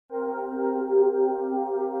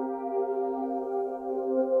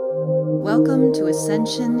Welcome to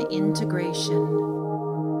Ascension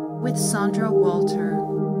Integration with Sandra Walter.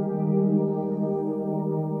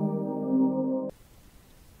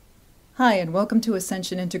 Hi, and welcome to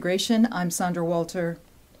Ascension Integration. I'm Sandra Walter.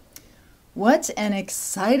 What an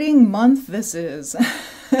exciting month this is!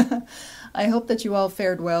 I hope that you all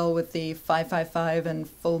fared well with the 555 and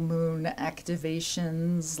full moon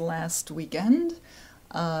activations last weekend.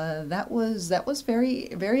 That was very,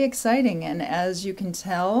 very exciting, and as you can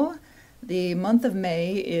tell, the month of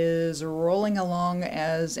May is rolling along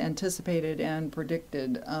as anticipated and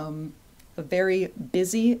predicted. A very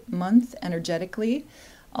busy month energetically,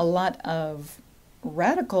 a lot of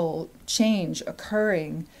radical change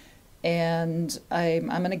occurring, and I'm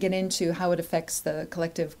going to get into how it affects the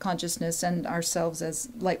collective consciousness and ourselves as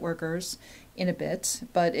light workers in a bit.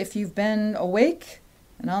 But if you've been awake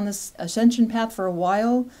and on this ascension path for a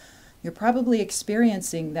while, you're probably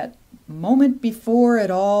experiencing that moment before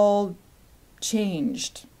it all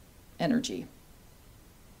changed energy,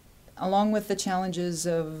 along with the challenges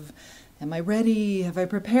of, am I ready? Have I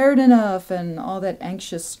prepared enough? And all that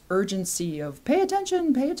anxious urgency of pay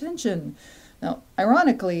attention, pay attention. Now,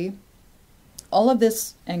 ironically, all of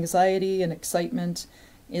this anxiety and excitement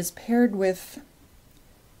is paired with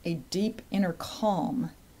a deep inner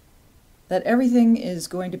calm that everything is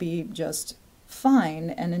going to be just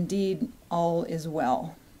fine, and indeed all is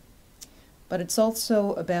well. But it's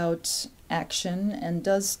also about action, and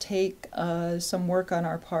does take some work on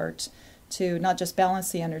our part to not just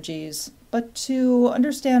balance the energies, but to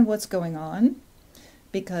understand what's going on,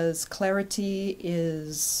 because clarity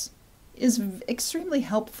is extremely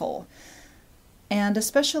helpful. And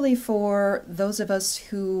especially for those of us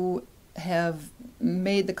who have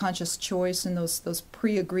made the conscious choice and those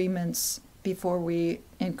pre-agreements before we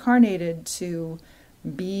incarnated to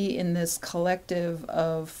be in this collective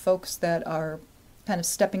of folks that are kind of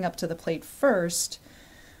stepping up to the plate first,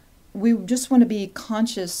 we just want to be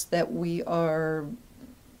conscious that we are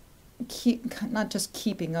not just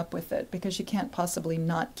keeping up with it, because you can't possibly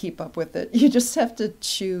not keep up with it. You just have to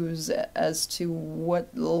choose as to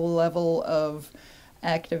what level of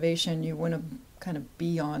activation you want to kind of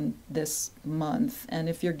be on this month. And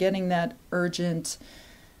if you're getting that urgent,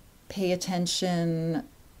 pay attention,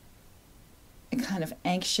 kind of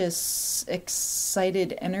anxious,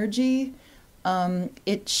 excited energy,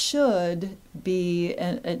 it should be,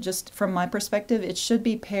 just from my perspective, it should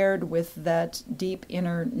be paired with that deep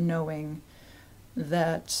inner knowing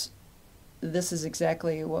that this is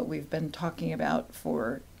exactly what we've been talking about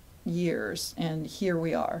for years, and here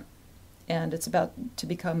we are. And it's about to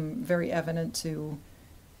become very evident to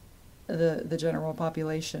the general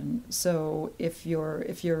population. So if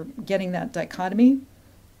you're getting that dichotomy,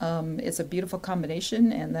 it's a beautiful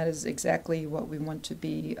combination, and that is exactly what we want to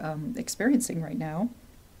be experiencing right now.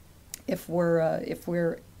 If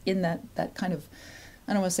we're in that kind of,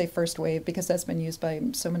 I don't want to say first wave, because that's been used by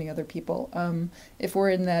so many other people. If we're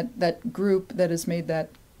in that group that has made that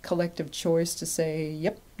collective choice to say,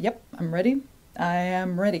 yep, I'm ready. I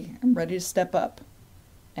am ready. I'm ready to step up,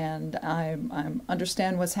 and I'm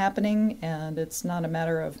understand what's happening, and it's not a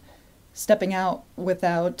matter of stepping out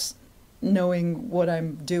without knowing what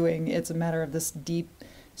I'm doing. It's a matter of this deep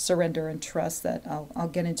surrender and trust that I'll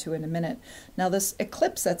get into in a minute. Now, this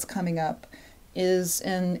eclipse that's coming up is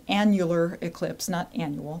an annular eclipse, not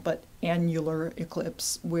annual, but annular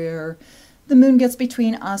eclipse, where the moon gets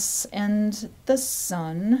between us and the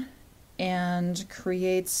sun and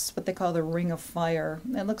creates what they call the ring of fire.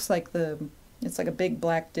 It looks like it's like a big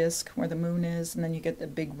black disc where the moon is, and then you get the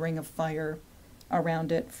big ring of fire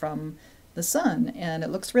around it from the sun, and it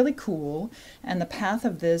looks really cool. And the path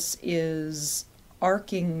of this is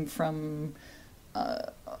arcing from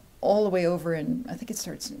all the way over in, I think it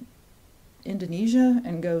starts in Indonesia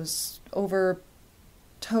and goes over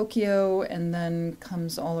Tokyo, and then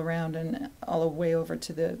comes all around and all the way over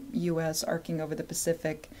to the US, arcing over the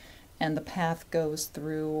Pacific. And the path goes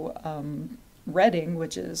through Reading,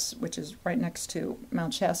 which is right next to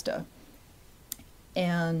Mount Shasta.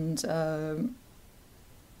 And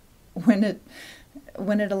when it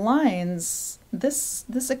aligns,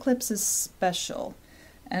 this eclipse is special,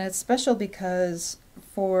 and it's special because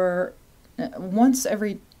for once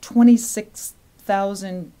every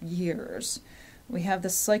 26,000 years, we have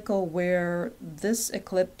this cycle where this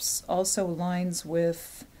eclipse also aligns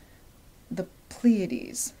with the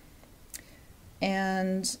Pleiades.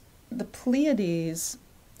 And the Pleiades,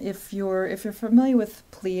 if you're familiar with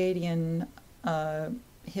Pleiadian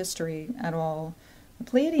history at all, the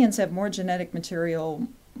Pleiadians have more genetic material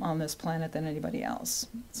on this planet than anybody else.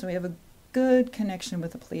 So we have a good connection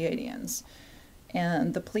with the Pleiadians.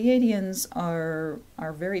 And the Pleiadians are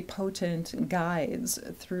very potent guides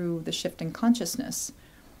through the shift in consciousness.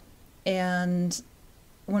 And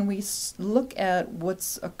when we look at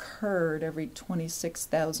what's occurred every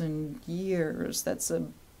 26,000 years, that's a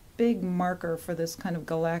big marker for this kind of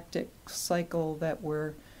galactic cycle that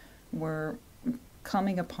we're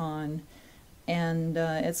coming upon. And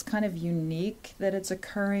it's kind of unique that it's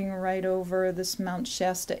occurring right over this Mount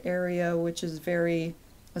Shasta area, which is very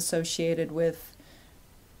associated with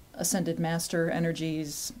ascended master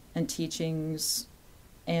energies and teachings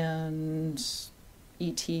and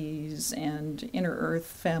ETs and inner earth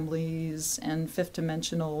families and fifth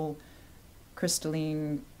dimensional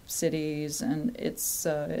crystalline cities, and it's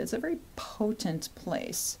a very potent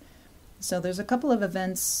place. So there's a couple of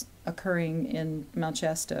events occurring in Mount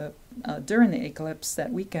Shasta during the eclipse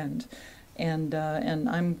that weekend, and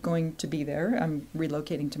I'm going to be there. I'm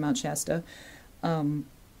relocating to Mount Shasta,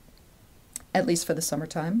 at least for the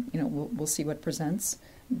summertime. You know, we'll see what presents,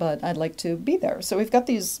 but I'd like to be there. So we've got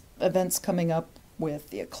these events coming up with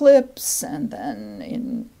the eclipse, and then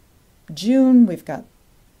in June we've got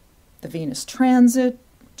the Venus transit,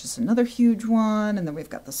 which is another huge one, and then we've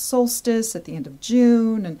got the solstice at the end of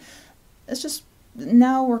June, and it's just,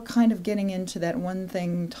 now we're kind of getting into that one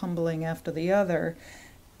thing tumbling after the other,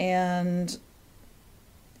 and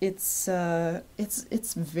it's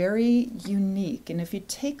very unique. And if you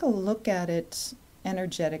take a look at it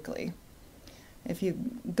energetically, if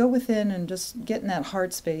you go within and just get in that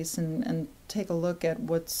heart space and take a look at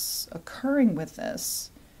what's occurring with this,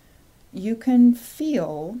 you can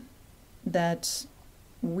feel that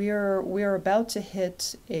we're about to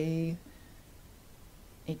hit a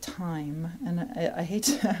time, and I hate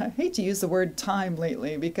to use the word time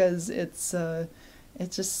lately, because it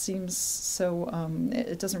just seems so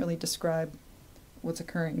it doesn't really describe what's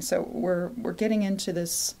occurring. So we're getting into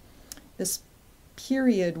this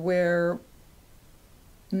period where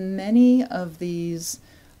many of these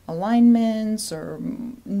alignments or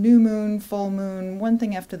new moon, full moon, one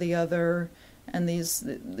thing after the other, and these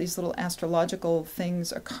little astrological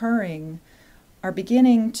things occurring are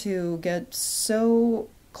beginning to get so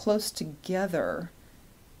close together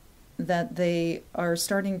that they are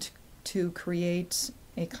starting to create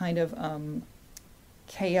a kind of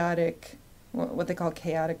chaotic, what they call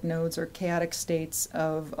chaotic nodes or chaotic states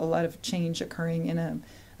of a lot of change occurring in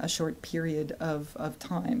a short period of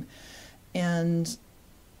time. And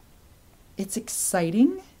it's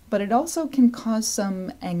exciting, but it also can cause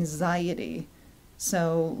some anxiety.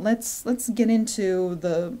 So let's get into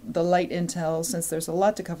the light intel, since there's a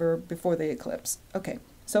lot to cover before the eclipse. Okay,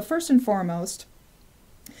 so first and foremost,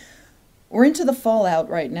 we're into the fallout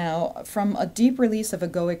right now from a deep release of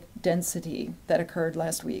egoic density that occurred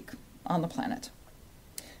last week on the planet.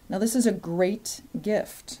 Now, this is a great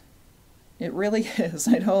gift. It really is.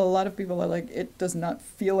 I know a lot of people are like, it does not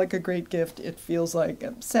feel like a great gift. It feels like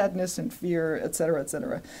sadness and fear, etc.,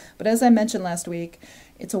 etc. But as I mentioned last week,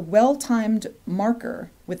 it's a well-timed marker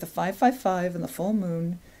with the 555 and the full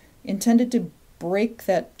moon, intended to break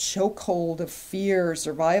that chokehold of fear,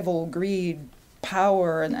 survival, greed,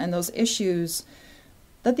 power, and those issues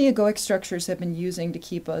that the egoic structures have been using to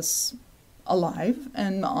keep us alive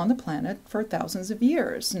and on the planet for thousands of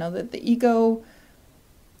years. Now that the ego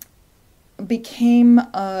became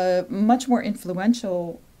much more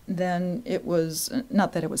influential than it was,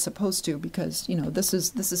 not that it was supposed to, because, you know, this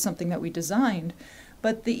is something that we designed,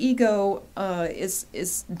 but the ego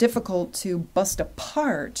is difficult to bust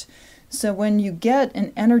apart. So when you get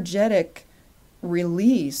an energetic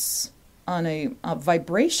release on a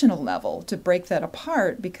vibrational level to break that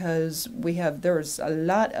apart, because there's a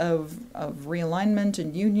lot of realignment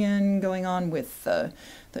and union going on with the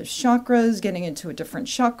chakras, getting into a different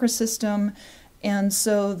chakra system. And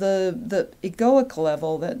so the egoic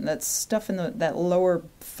level, that stuff in that lower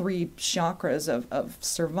three chakras of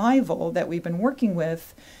survival that we've been working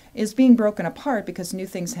with, is being broken apart because new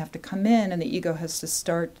things have to come in, and the ego has to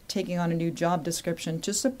start taking on a new job description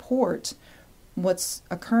to support what's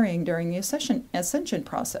occurring during the ascension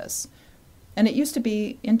process. And it used to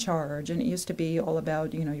be in charge, and it used to be all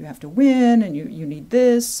about, you know, you have to win, and you need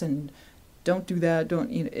this, and don't do that,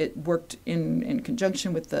 it worked in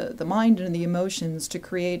conjunction with the mind and the emotions to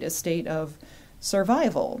create a state of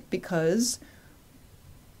survival, because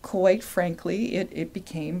quite frankly it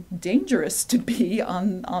became dangerous to be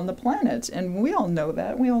on the planet. And we all know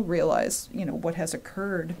that. We all realize, you know, what has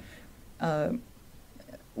occurred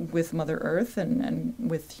with Mother Earth and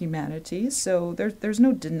with humanity. So there's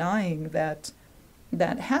no denying that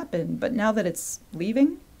happened. But now that it's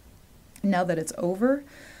leaving, now that it's over,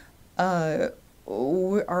 our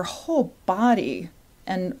whole body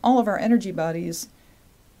And all of our energy bodies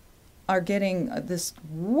are getting this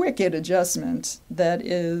wicked adjustment that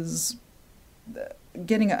is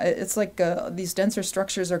it's like these denser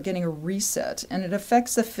structures are getting a reset, and it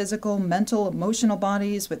affects the physical, mental, emotional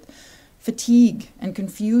bodies with fatigue and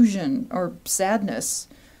confusion or sadness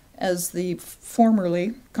as the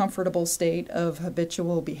formerly comfortable state of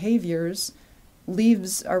habitual behaviors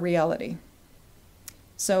leaves our reality.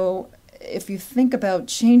 So if you think about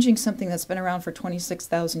changing something that's been around for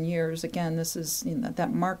 26,000 years, again, this is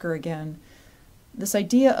that marker again, this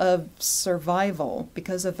idea of survival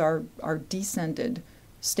because of our descended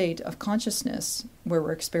state of consciousness, where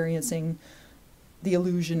we're experiencing the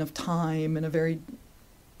illusion of time in a very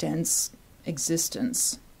dense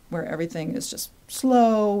existence, where everything is just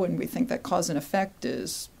slow, and we think that cause and effect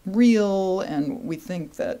is real, and we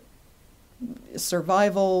think that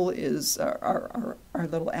survival is our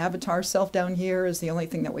little avatar self down here is the only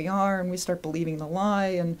thing that we are, and we start believing the lie,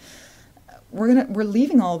 and we're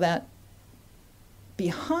leaving all that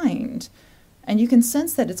behind. And you can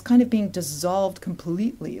sense that it's kind of being dissolved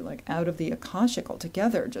completely, like out of the Akashic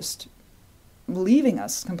altogether, just leaving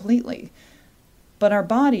us completely. But our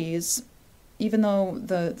bodies, even though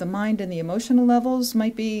the mind and the emotional levels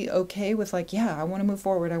might be okay with like, yeah, I want to move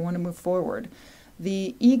forward,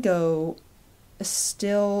 the ego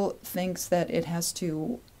still thinks that it has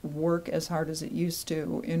to work as hard as it used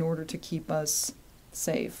to in order to keep us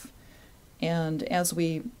safe. And as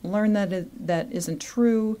we learn that that isn't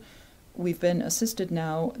true, we've been assisted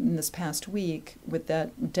now in this past week with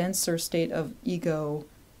that denser state of ego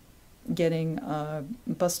getting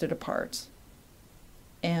busted apart.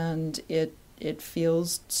 And it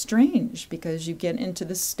feels strange because you get into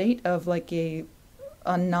this state of like a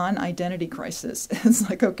non-identity crisis. It's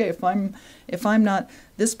like, okay, if I'm not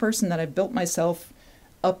this person that I've built myself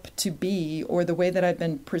up to be, or the way that I've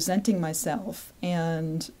been presenting myself,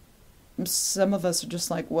 and some of us are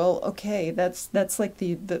just like, well, okay, that's like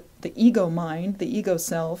the ego mind, the ego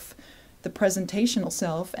self, the presentational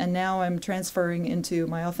self, and now I'm transferring into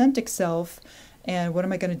my authentic self, and what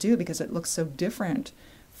am I going to do because it looks so different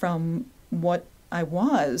from what I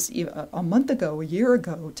was a month ago, a year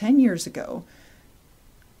ago, 10 years ago?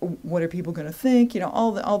 What are people going to think?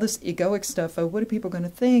 All this egoic stuff of what are people going to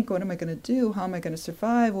think? What am I going to do? How am I going to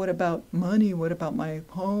survive? What about money? What about my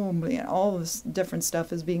home? All this different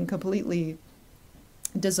stuff is being completely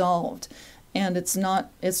dissolved. And it's not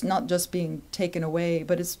just being taken away,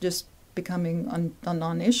 but it's just becoming a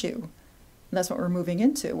non-issue. That's what we're moving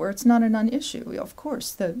into, where it's not a non-issue. Of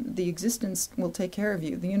course, the existence will take care of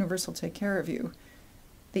you. The universe will take care of you.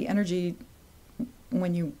 The energy,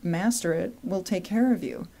 when you master it, will take care of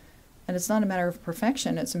you. And it's not a matter of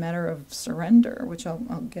perfection, it's a matter of surrender, which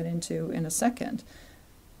I'll get into in a second.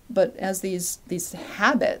 But as these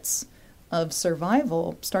habits of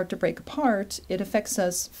survival start to break apart, it affects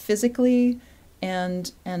us physically,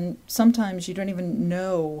 and sometimes you don't even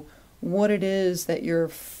know what it is that you're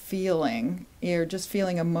feeling. You're just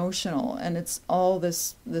feeling emotional, and it's all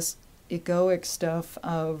this egoic stuff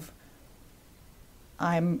of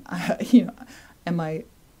am I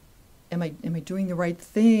doing the right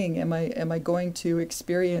thing? Am I going to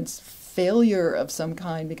experience failure of some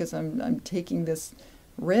kind because I'm taking this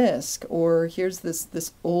risk? Or here's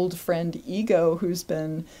this old friend ego who's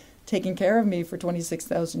been taking care of me for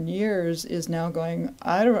 26,000 years is now going,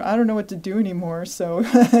 I don't know what to do anymore, so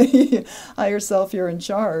higher self, you're in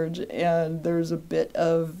charge. And there's a bit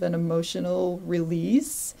of an emotional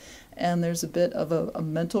release, and there's a bit of a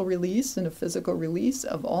mental release and a physical release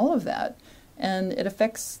of all of that. And it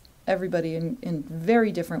affects everybody in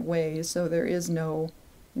very different ways, so there is no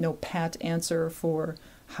pat answer for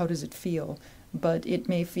how does it feel. But it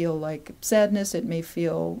may feel like sadness, it may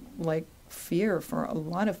feel like fear for a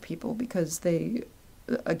lot of people, because they,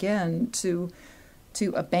 again, to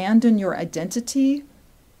abandon your identity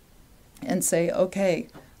and say, okay,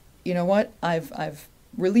 you know what, I've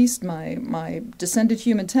released my descended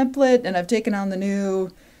human template, and I've taken on the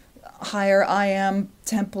new higher I am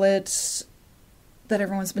template that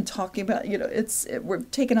everyone's been talking about. We're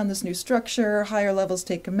taking on this new structure, higher levels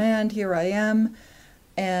take command, here I am,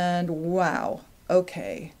 and wow,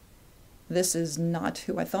 okay, this is not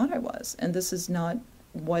who I thought I was, and this is not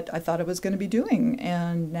what I thought I was going to be doing,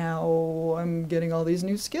 and now I'm getting all these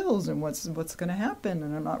new skills, and what's going to happen,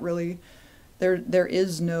 and I'm not really, there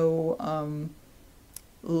is no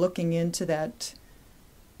looking into that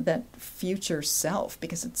future self,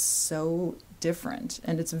 because it's so different,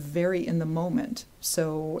 and it's very in the moment.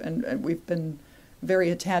 So, and we've been very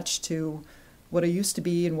attached to what I used to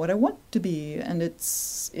be and what I want to be, and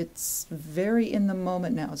it's very in the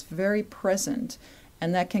moment now. It's very present,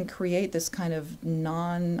 And that can create this kind of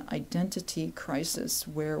non-identity crisis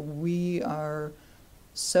where we are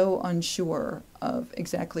so unsure of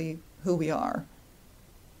exactly who we are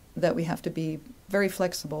that we have to be very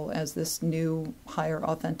flexible as this new, higher,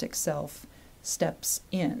 authentic self steps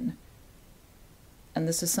in. And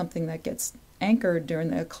this is something that gets anchored during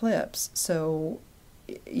the eclipse. So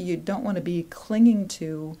you don't want to be clinging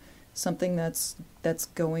to something that's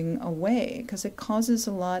going away, because it causes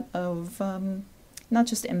a lot of not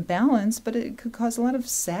just imbalance, but it could cause a lot of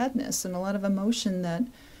sadness and a lot of emotion that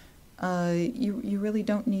you really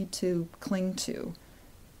don't need to cling to.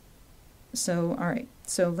 So, all right,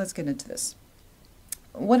 so let's get into this.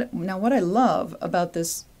 What I love about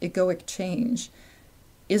this egoic change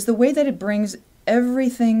is the way that it brings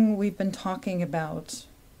everything we've been talking about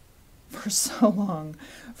for so long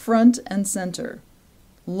front and center.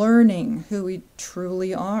 Learning who we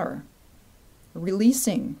truly are,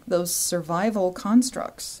 releasing those survival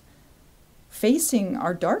constructs, facing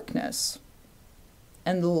our darkness,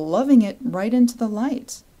 and loving it right into the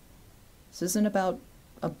light. This isn't about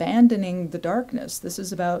abandoning the darkness. This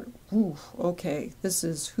is about, okay, this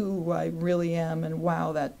is who I really am, and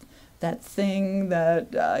wow, that thing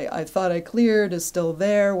that I thought I cleared is still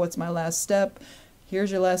there. What's my last step?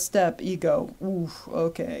 Here's your last step, ego.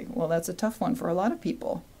 Okay, well, that's a tough one for a lot of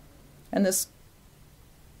people. And this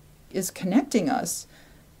is connecting us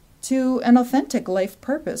to an authentic life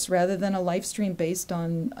purpose rather than a life stream based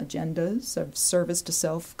on agendas of service to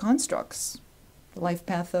self constructs. The life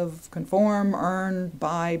path of conform, earn,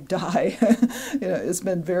 buy, die it's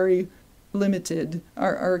been very limited.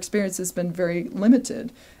 Our experience has been very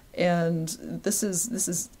limited. And this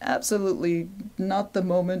is absolutely not the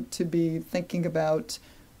moment to be thinking about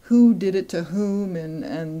who did it to whom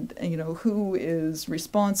and who is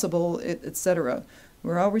responsible, etc.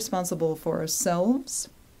 We're all responsible for ourselves.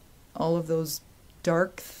 All of those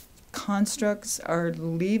dark constructs are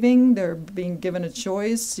leaving. They're being given a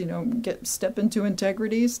choice, step into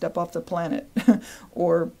integrity, step off the planet,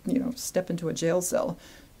 or step into a jail cell.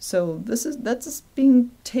 So that's being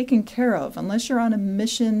taken care of. Unless you're on a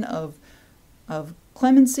mission of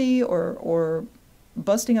clemency or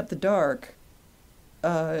busting up the dark,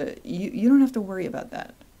 you don't have to worry about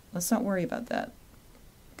that. Let's not worry about that,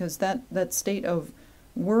 because that state of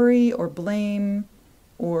worry or blame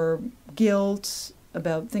or guilt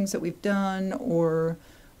about things that we've done or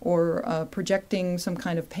projecting some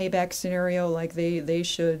kind of payback scenario, like they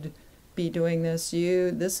should be doing this.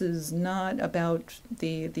 This is not about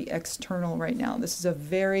the external right now. This is a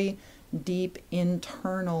very deep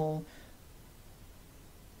internal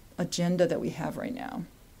agenda that we have right now.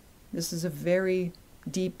 This is a very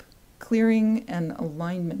deep clearing and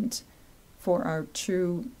alignment for our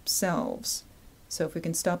true selves. So if we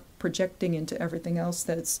can stop projecting into everything else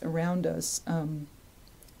that's around us,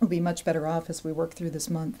 we'll be much better off as we work through this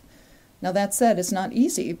month. Now, that said, it's not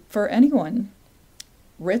easy for anyone,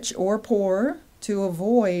 rich or poor, to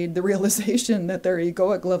avoid the realization that their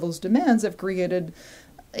egoic level's demands have created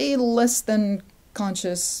a less than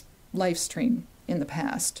conscious life stream in the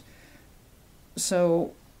past.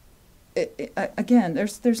 So, again,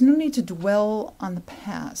 there's no need to dwell on the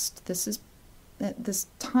past. This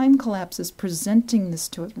time collapse is presenting this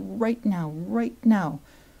to us right now.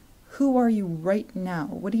 Who are you right now?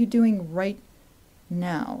 What are you doing right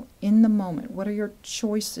now, in the moment? What are your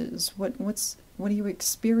choices? What are you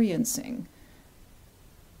experiencing?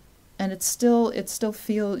 And it still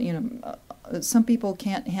feels, some people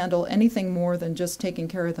can't handle anything more than just taking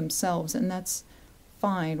care of themselves, and that's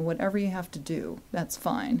fine. Whatever you have to do, that's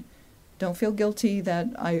fine. Don't feel guilty that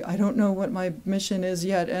I don't know what my mission is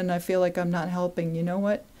yet and I feel like I'm not helping. You know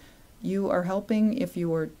what? You are helping if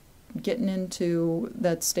you are getting into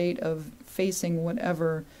that state of facing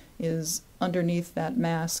whatever is underneath that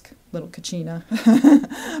mask, little kachina.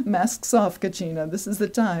 Masks off, kachina. This is the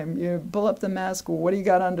time. You pull up the mask. What do you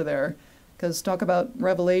got under there? Because talk about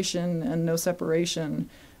revelation and no separation.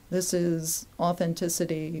 This is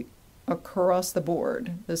authenticity across the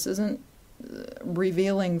board. This isn't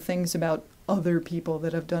revealing things about other people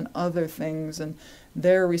that have done other things and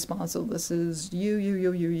they're responsible. This is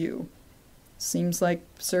you. Seems like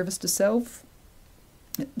service to self.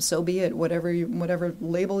 So be it, whatever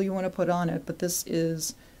label you want to put on it, but this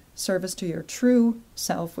is service to your true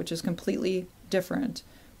self, which is completely different,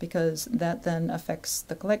 because that then affects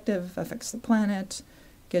the collective, affects the planet,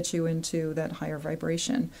 gets you into that higher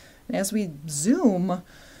vibration. And as we zoom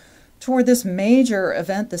toward this major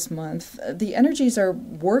event this month, the energies are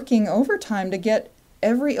working overtime to get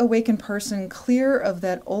every awakened person clear of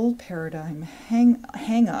that old paradigm,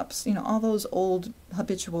 hang-ups, all those old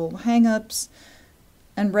habitual hang-ups,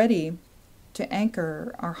 and ready to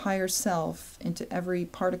anchor our higher self into every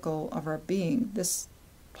particle of our being. This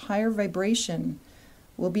higher vibration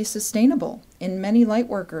will be sustainable in many light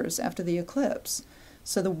workers after the eclipse.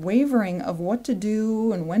 So the wavering of what to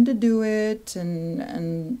do and when to do it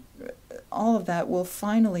and all of that will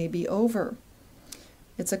finally be over.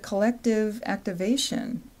 It's a collective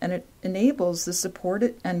activation, and it enables the support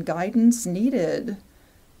and guidance needed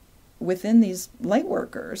within these light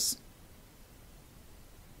workers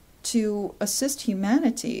to assist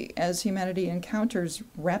humanity as humanity encounters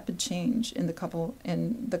rapid change in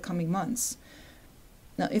the coming months.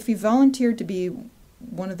 Now, if you volunteered to be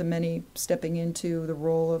one of the many stepping into the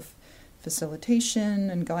role of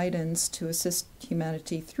facilitation and guidance to assist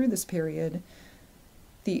humanity through this period,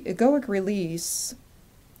 the egoic release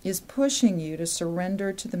is pushing you to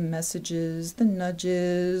surrender to the messages, the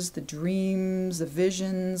nudges, the dreams, the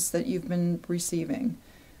visions that you've been receiving.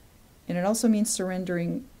 And it also means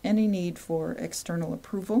surrendering any need for external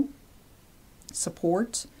approval,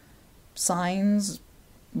 support, signs,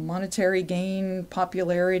 monetary gain,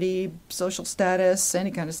 popularity, social status, any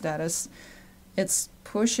kind of status. It's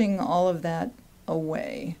pushing all of that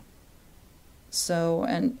away. So,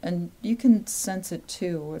 and you can sense it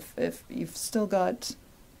too if you've still got,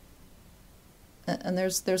 and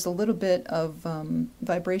there's a little bit of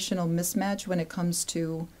vibrational mismatch when it comes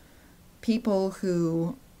to people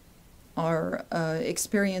who are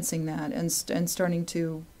experiencing that and starting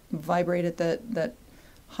to vibrate at that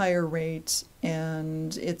higher rate,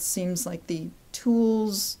 and it seems like the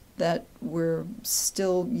tools that we're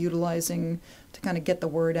still utilizing to kind of get the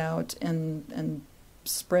word out and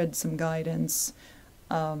spread some guidance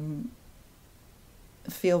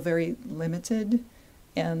feel very limited,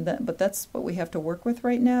 but that's what we have to work with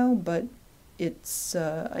right now. But it's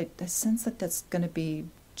I sense that that's going to be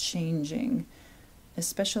changing,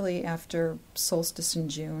 especially after solstice in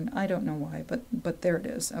June. I don't know why, but there it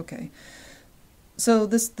is. Okay. So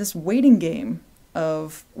this waiting game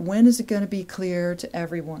of when is it going to be clear to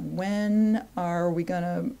everyone? When are we going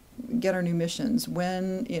to get our new missions?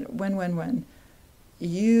 When?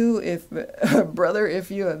 Brother,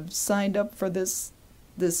 if you have signed up for this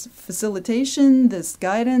facilitation, this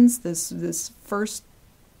guidance, this first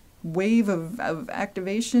wave of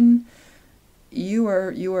activation, you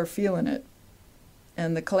are feeling it.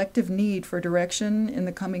 And the collective need for direction in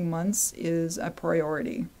the coming months is a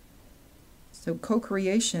priority. So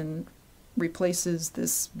co-creation replaces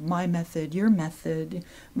this my method, your method,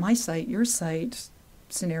 my site, your site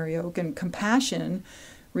scenario, and compassion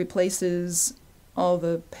replaces all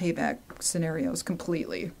the payback scenarios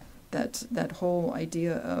completely. That whole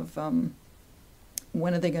idea of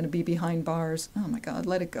when are they going to be behind bars? Oh my God,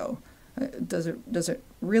 let it go. Does it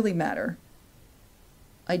really matter?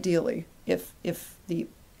 Ideally, if the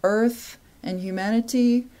earth and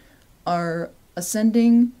humanity are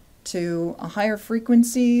ascending to a higher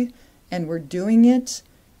frequency and we're doing it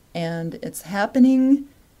and it's happening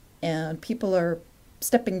and people are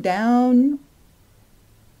stepping down,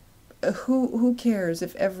 who cares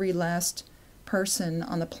if every last person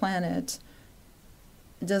on the planet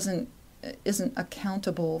isn't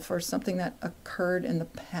accountable for something that occurred in the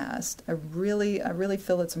past? I really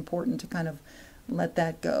feel it's important to kind of let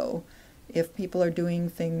that go. If people are doing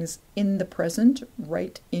things in the present,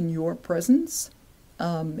 right in your presence,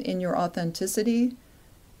 in your authenticity,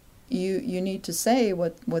 you need to say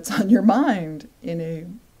what's on your mind in a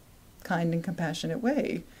kind and compassionate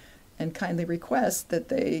way, and kindly request that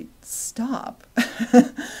they stop.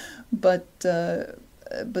 but to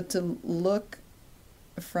look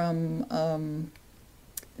from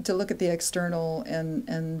to look at the external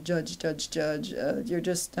and judge. You're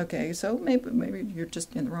just okay. So maybe you're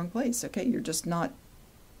just in the wrong place. Okay, you're just not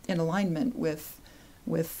in alignment with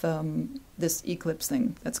this eclipse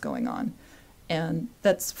thing that's going on, and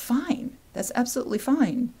that's fine. That's absolutely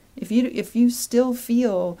fine. If you still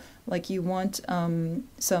feel like you want some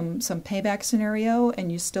payback scenario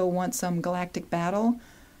and you still want some galactic battle,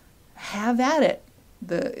 have at it.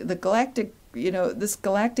 The galactic, this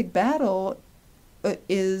galactic battle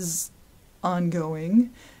is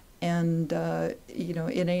ongoing, and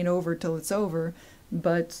it ain't over till it's over.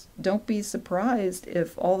 But don't be surprised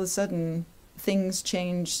if all of a sudden things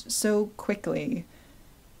change so quickly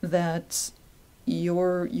that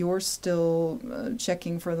you're still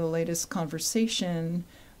checking for the latest conversation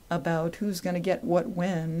about who's going to get what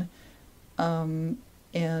when, and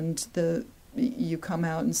you come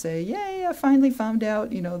out and say, "Yay! I finally found out.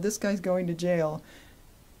 This guy's going to jail."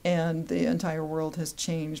 And the entire world has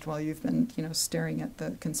changed while you've been, staring at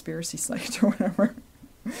the conspiracy site or whatever.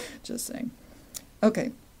 Just saying.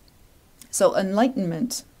 Okay. So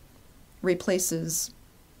enlightenment replaces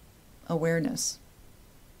awareness.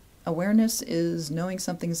 Awareness is knowing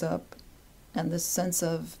something's up, and this sense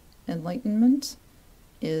of enlightenment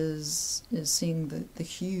is seeing the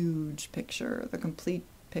huge picture, the complete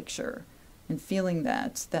picture, and feeling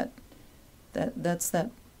that's that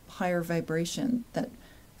higher vibration, that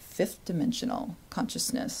fifth dimensional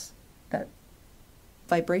consciousness, that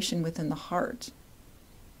vibration within the heart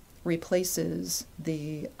replaces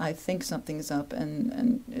the I think something's up,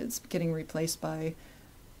 and it's getting replaced by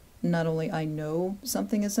not only I know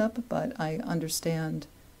something is up, but I understand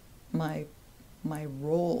my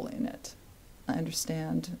role in it. I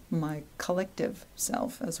understand my collective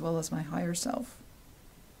self as well as my higher self.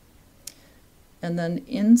 And then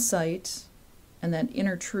insight and that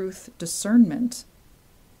inner truth discernment,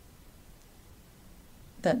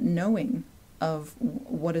 that knowing of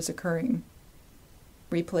what is occurring,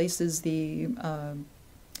 replaces the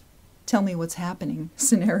tell me what's happening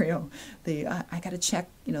scenario. The I got to check,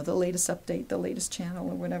 the latest update, the latest channel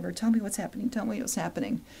or whatever. Tell me what's happening. Tell me what's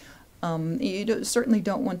happening. Certainly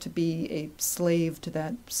don't want to be a slave to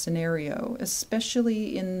that scenario,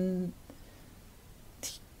 especially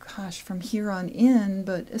from here on in,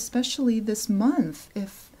 but especially this month.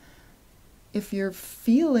 If you're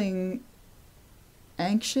feeling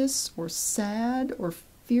anxious or sad or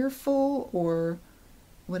fearful or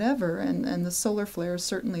whatever, and the solar flares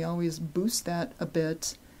certainly always boost that a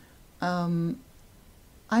bit, I'm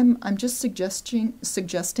just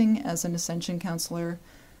suggesting as an Ascension counselor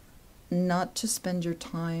not to spend your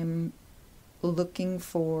time looking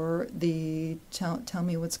for the tell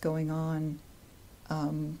me what's going on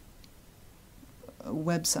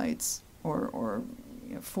websites or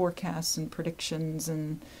forecasts and predictions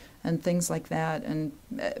and things like that, and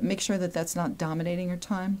make sure that that's not dominating your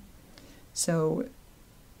time. So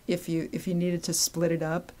if you needed to split it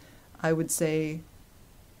up, I would say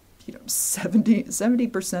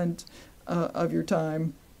 70% of your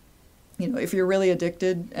time, if you're really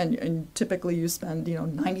addicted, and typically you spend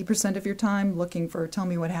 90% of your time looking for tell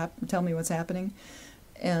me what's happening,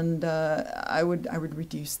 and I would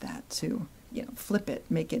reduce that to flip it,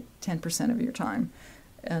 make it 10% of your time,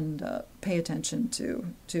 and pay attention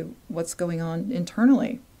to what's going on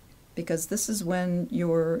internally, because this is when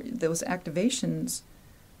those activations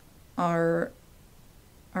are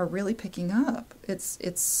really picking up. It's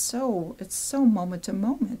so moment to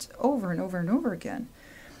moment, over and over and over again.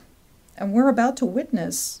 And we're about to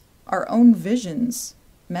witness our own visions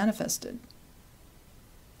manifested.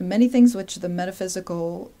 Many things which the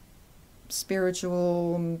metaphysical,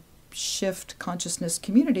 spiritual, shift consciousness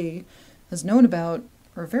community has known about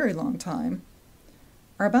for a very long time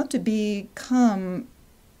are about to become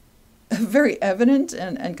very evident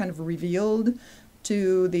and kind of revealed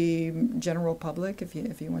to the general public, if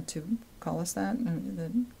you want to call us that,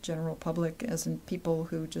 the general public as in people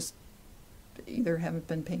who just either haven't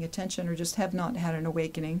been paying attention or just have not had an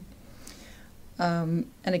awakening. And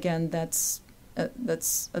again, that's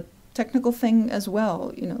a technical thing as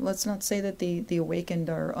well. Let's not say that the awakened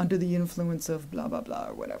are under the influence of blah blah blah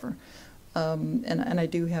or whatever. And I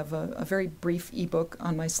do have a very brief ebook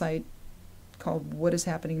on my site called "What is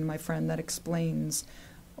Happening to My Friend" that explains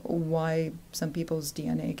why some people's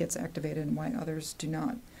DNA gets activated and why others do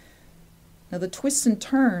not. Now, the twists and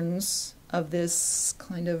turns of this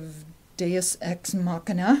kind of Deus Ex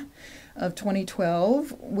Machina of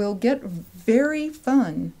 2012 will get very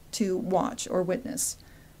fun to watch or witness.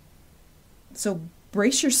 So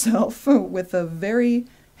brace yourself with a very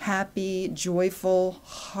happy, joyful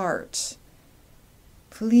heart.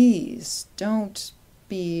 Please don't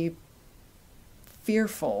be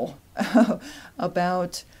fearful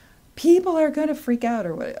about people are going to freak out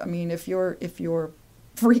or what. I mean, if you're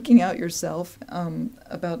freaking out yourself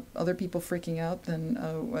about other people freaking out, then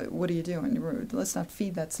what are you doing? Let's not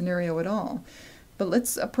feed that scenario at all. But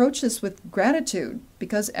let's approach this with gratitude,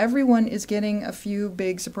 because everyone is getting a few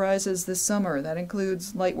big surprises this summer. That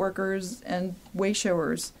includes light workers and way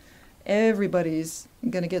showers. Everybody's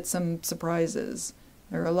going to get some surprises.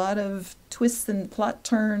 There are a lot of twists and plot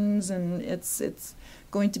turns, and it's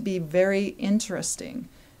going to be very interesting.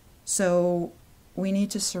 So we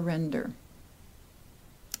need to surrender.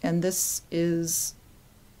 And this is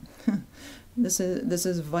this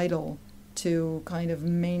is vital to kind of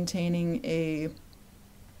maintaining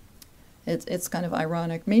it's kind of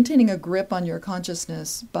ironic, maintaining a grip on your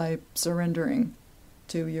consciousness by surrendering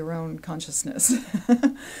to your own consciousness.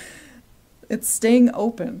 It's staying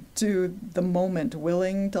open to the moment,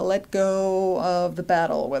 willing to let go of the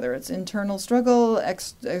battle, whether it's internal struggle,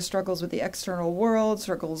 struggles with the external world,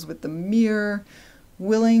 struggles with the mirror,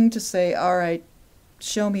 willing to say, all right,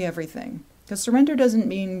 show me everything. Because surrender doesn't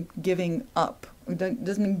mean giving up. It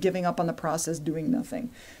doesn't mean giving up on the process, doing nothing.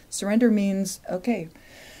 Surrender means, okay,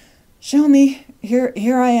 show me. Here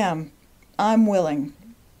I am. I'm willing.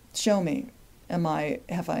 Show me. How am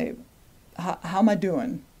I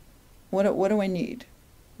doing? What do I need?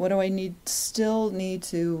 What do I still need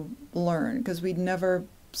to learn? Because we never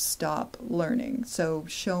stop learning. So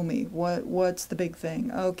show me. What's the big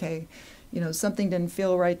thing? Okay, something didn't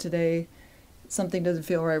feel right today. Something doesn't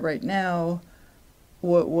feel right now.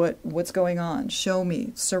 What's going on? Show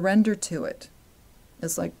me. Surrender to it.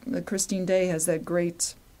 It's like Christine Day has that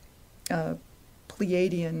great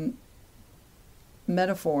Pleiadian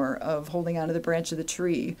metaphor of holding onto the branch of the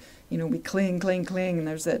tree. We cling, and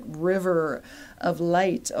there's that river of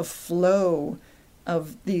light, of flow,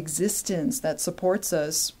 of the existence that supports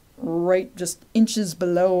us right just inches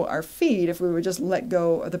below our feet if we would just let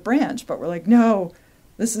go of the branch. But we're like, no,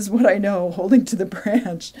 this is what I know, holding to the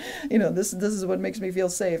branch. This is what makes me feel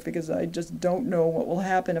safe, because I just don't know what will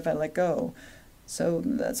happen if I let go. So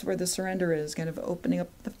that's where the surrender is, kind of opening up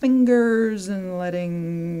the fingers and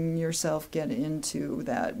letting yourself get into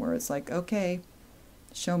that, where it's like, okay,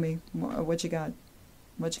 show me what you got.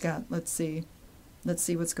 What you got? Let's see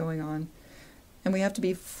what's going on. And we have to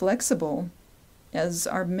be flexible as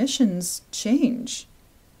our missions change.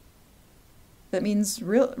 That means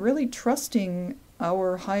really trusting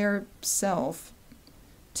our higher self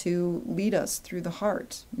to lead us through the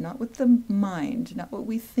heart, not with the mind, not what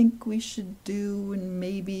we think we should do and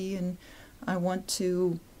maybe, and I want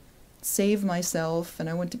to save myself and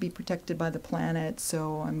I want to be protected by the planet,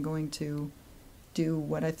 so I'm going to do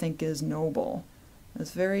what I think is noble.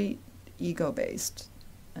 It's very ego-based.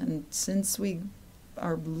 And since we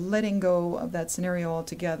are letting go of that scenario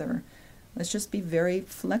altogether, let's just be very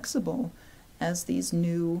flexible as these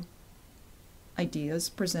new ideas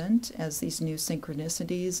present, as these new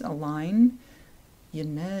synchronicities align. You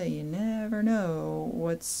never know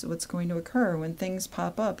what's going to occur when things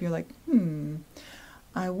pop up. You're like,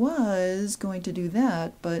 I was going to do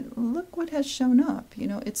that, but look what has shown up.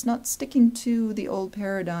 It's not sticking to the old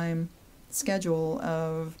paradigm schedule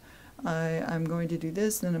of I'm going to do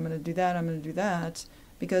this, then I'm going to do that, I'm going to do that,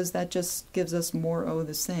 because that just gives us more of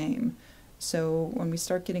the same. So when we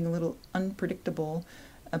start getting a little unpredictable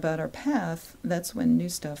about our path, that's when new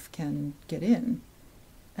stuff can get in.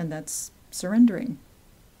 And that's surrendering.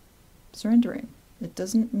 Surrendering. It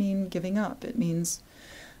doesn't mean giving up. It means,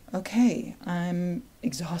 okay, I'm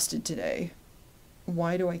exhausted today.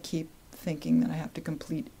 Why do I keep thinking that I have to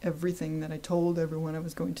complete everything that I told everyone I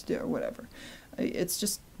was going to do, or whatever? It's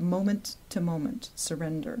just moment to moment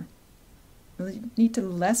surrender. We need to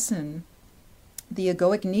lessen the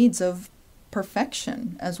egoic needs of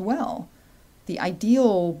perfection as well. The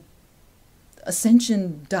ideal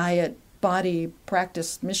ascension diet, body,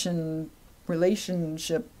 practice, mission,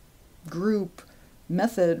 relationship, group,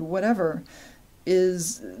 method, whatever,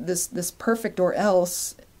 is this perfect or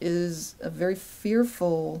else is a very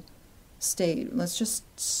fearful state. Let's just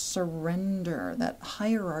surrender. That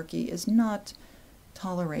hierarchy is not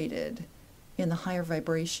tolerated in the higher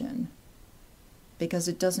vibration, because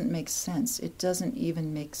it doesn't make sense. It doesn't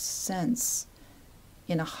even make sense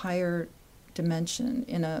in a higher dimension,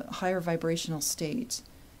 in a higher vibrational state.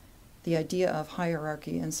 The idea of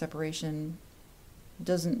hierarchy and separation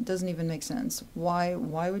doesn't even make sense. Why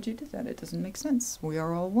would you do that? It doesn't make sense. We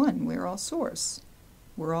are all one. We are all source.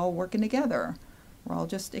 We're all working together. We're all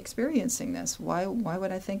just experiencing this. Why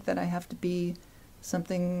would I think that I have to be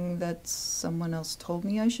something that someone else told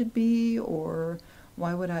me I should be? Or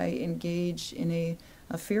why would I engage in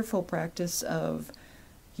a fearful practice of,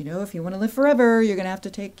 if you want to live forever, you're going to have to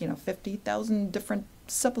take, 50,000 different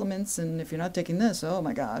supplements, and if you're not taking this, oh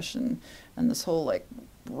my gosh, and this whole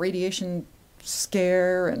radiation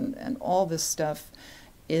scare and all this stuff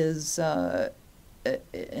is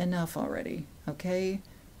enough already. Okay,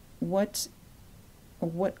 what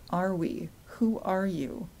are we? Who are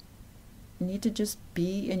you? You need to just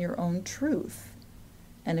be in your own truth.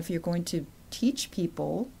 And if you're going to teach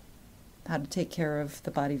people how to take care of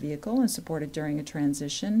the body vehicle and support it during a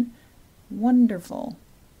transition, wonderful.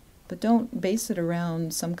 But don't base it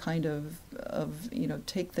around some kind of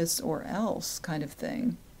take this or else kind of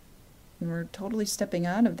thing. And we're totally stepping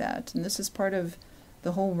out of that. And this is part of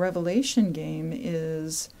the whole revelation game,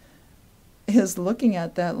 is looking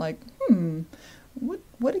at that like,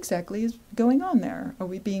 what exactly is going on there? Are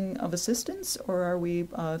we being of assistance, or are we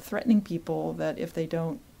threatening people that if they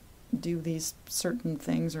don't do these certain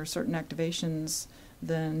things or certain activations,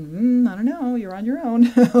 then I don't know, you're on your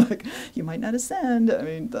own. You might not ascend. I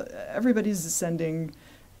mean, everybody's ascending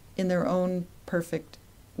in their own perfect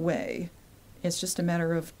way, It's just a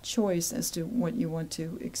matter of choice as to what you want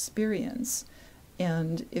to experience.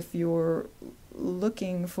 And if you're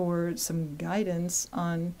looking for some guidance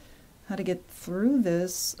on how to get through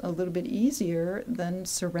this a little bit easier, then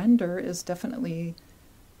surrender is definitely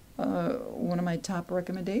one of my top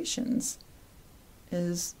recommendations.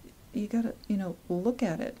 Is you gotta, look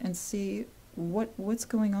at it and see what's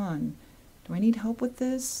going on. Do I need help with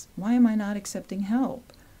this? Why am I not accepting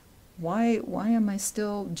help? Why am I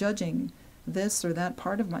still judging this or that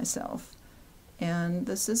part of myself? And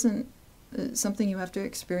this isn't something you have to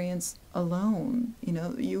experience alone.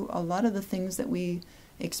 A lot of the things that we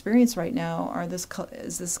experience right now are this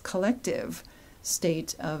collective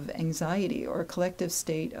state of anxiety or a collective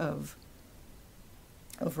state of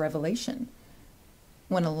revelation.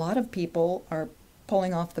 When a lot of people are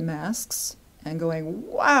pulling off the masks and going,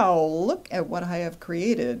 wow, look at what I have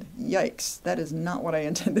created. Yikes, that is not what I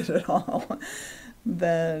intended at all.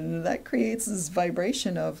 Then that creates this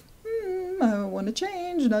vibration of, I want to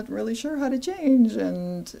change, not really sure how to change.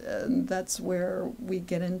 And that's where we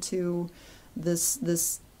get into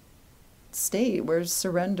this state where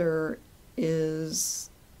surrender is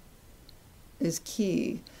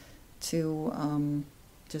key to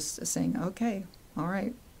just saying, okay, all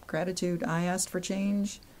right, gratitude. I asked for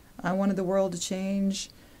change. I wanted the world to change.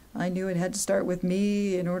 I knew it had to start with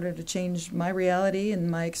me in order to change my reality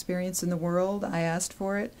and my experience in the world. I asked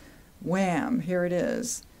for it. Wham, here it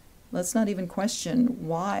is. Let's not even question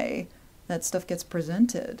why that stuff gets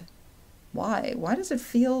presented. Why? Why does it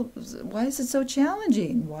feel, why is it so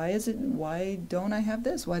challenging? Why don't I have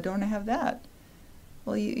this? Why don't I have that?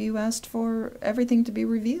 Well, you asked for everything to be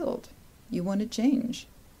revealed. You wanted change.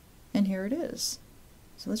 And here it is.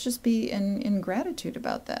 So let's just be in gratitude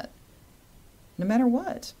about that, no matter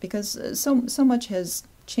what, because so much has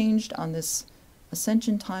changed on this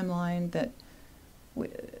ascension timeline that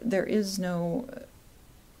there is no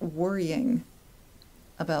worrying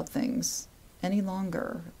about things any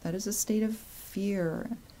longer. That is a state of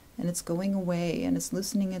fear, and it's going away, and it's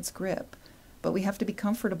loosening its grip. But we have to be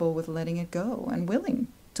comfortable with letting it go and willing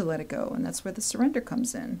to let it go, and that's where the surrender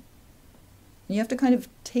comes in. And you have to kind of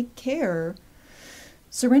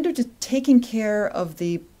surrender to taking care of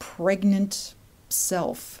the pregnant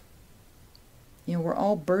self. We're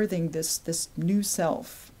all birthing this new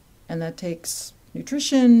self, and that takes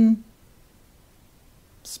nutrition,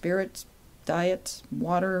 spirit, diet,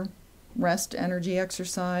 water, rest, energy,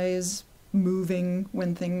 exercise, moving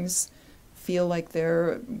when things feel like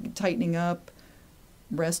they're tightening up,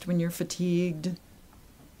 rest when you're fatigued,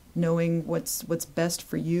 knowing what's best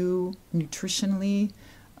for you nutritionally.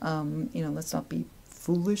 Let's not be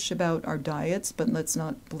foolish about our diets, but let's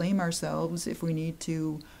not blame ourselves if we need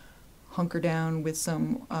to hunker down with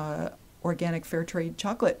some organic fair trade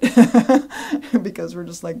chocolate because we're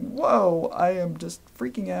just like, whoa, I am just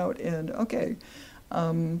freaking out, and okay.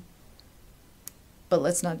 But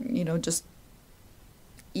let's not, just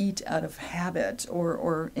eat out of habit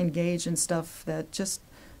or engage in stuff that just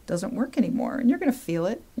doesn't work anymore. And you're going to feel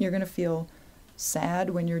it. You're going to feel sad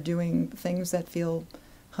when you're doing things that feel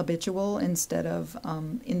habitual instead of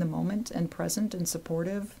in the moment and present and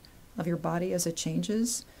supportive of your body as it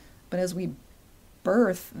changes. But as we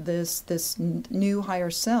birth this new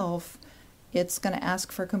higher self, it's going to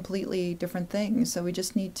ask for completely different things. So we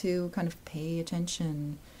just need to kind of pay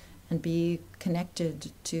attention and be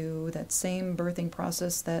connected to that same birthing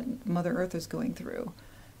process that Mother Earth is going through.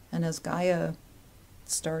 And as Gaia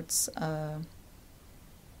starts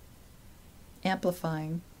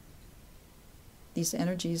amplifying these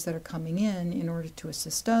energies that are coming in order to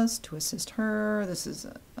assist us, to assist her, this is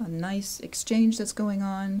a nice exchange that's going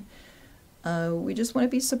on. We just want to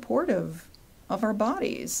be supportive of our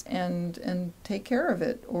bodies and take care of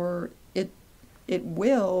it, or it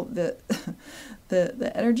will, the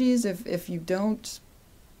energies, if you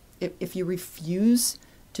refuse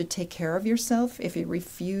to take care of yourself, if you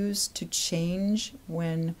refuse to change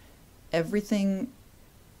when everything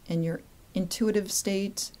in your intuitive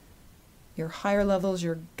state, your higher levels,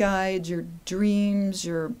 your guides, your dreams,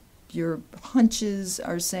 your hunches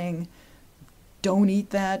are saying, don't eat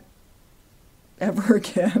that ever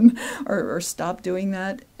again, or stop doing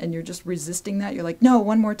that, and you're just resisting that. You're like, no,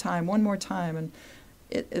 one more time, and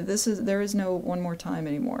there is no one more time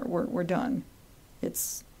anymore. We're done.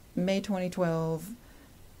 It's May 2012.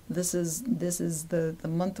 This is the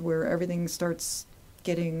month where everything starts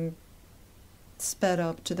getting sped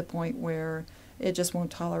up to the point where it just won't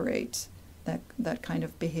tolerate that kind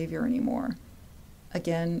of behavior anymore.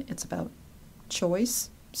 Again, it's about choice.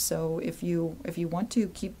 So if you want to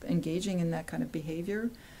keep engaging in that kind of behavior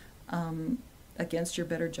against your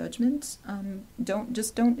better judgment,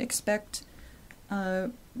 don't expect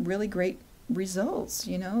really great results.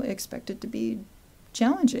 Expect it to be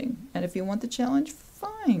challenging, and if you want the challenge,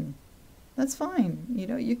 fine, that's fine.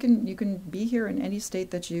 You can be here in any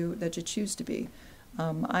state that you choose to be.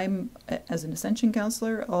 As an Ascension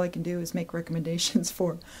counselor, all I can do is make recommendations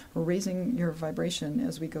for raising your vibration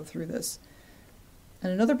as we go through this.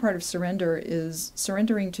 And another part of surrender is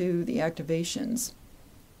surrendering to the activations.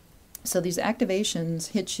 So these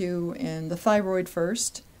activations hit you in the thyroid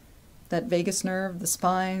first, that vagus nerve, the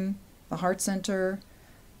spine, the heart center.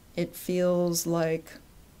 It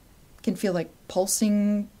can feel like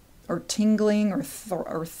pulsing or tingling or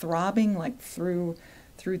throbbing, like through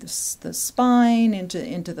the spine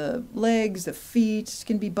into the legs, the feet. It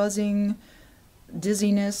can be buzzing.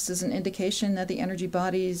 Dizziness is an indication that the energy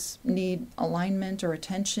bodies need alignment or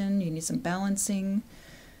attention. You need some balancing.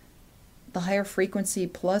 The higher frequency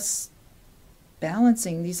plus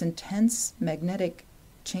balancing these intense magnetic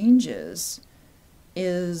changes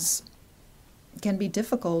can be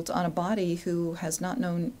difficult on a body who has not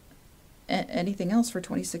known anything else for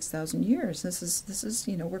 26,000 years. This is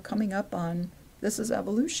we're coming up on, this is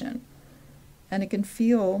evolution, and it can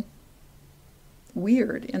feel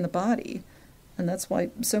weird in the body. And that's why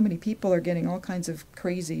so many people are getting all kinds of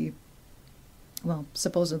crazy, well,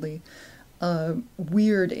 supposedly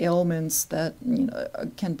weird ailments that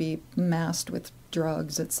can be masked with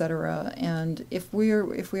drugs, etc. And if we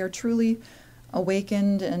are truly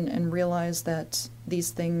awakened and realize that these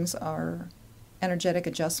things are energetic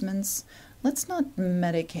adjustments, let's not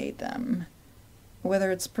medicate them, whether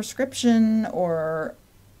it's prescription or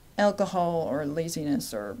alcohol or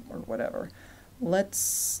laziness or whatever.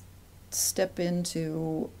 Let's step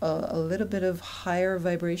into a little bit of higher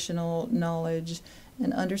vibrational knowledge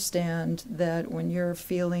and understand that when you're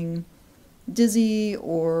feeling dizzy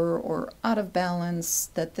or out of balance,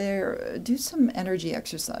 that do some energy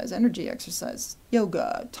exercise,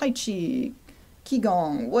 yoga, tai chi,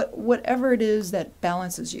 qigong, whatever it is that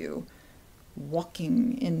balances you.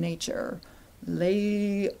 Walking in nature,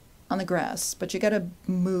 lay on the grass, but you got to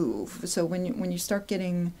move. So when you start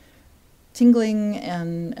getting tingling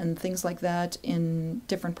and things like that in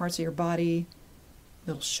different parts of your body,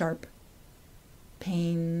 little sharp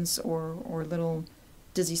pains or little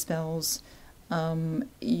dizzy spells,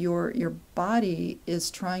 your body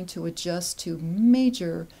is trying to adjust to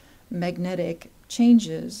major magnetic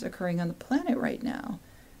changes occurring on the planet right now.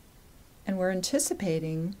 And we're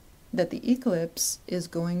anticipating that the eclipse is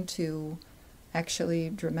going to actually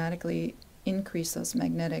dramatically increase those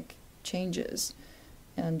magnetic changes.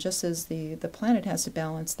 And just as the planet has to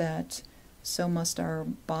balance that, so must our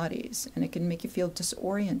bodies, and it can make you feel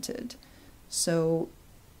disoriented. So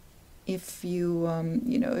if you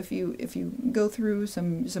if you go through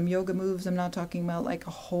some yoga moves, I'm not talking about like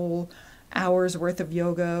a whole hour's worth of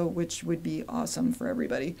yoga, which would be awesome for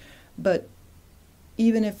everybody, but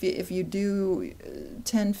even if you do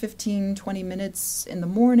 10, 15, 20 minutes in the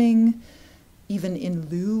morning, even in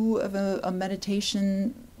lieu of a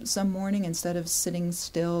meditation some morning, instead of sitting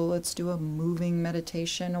still, let's do a moving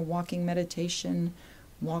meditation, a walking meditation,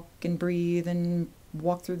 walk and breathe and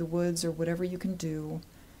walk through the woods or whatever you can do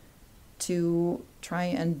to try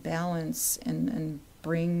and balance and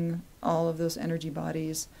bring all of those energy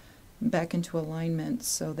bodies back into alignment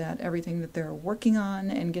so that everything that they're working on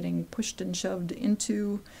and getting pushed and shoved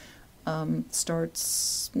into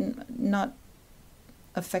starts not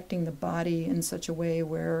affecting the body in such a way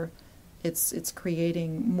where it's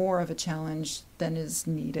creating more of a challenge than is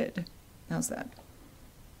needed. How's that?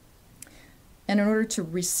 And in order to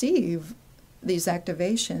receive these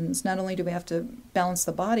activations, not only do we have to balance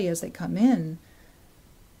the body as they come in,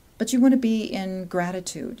 but you want to be in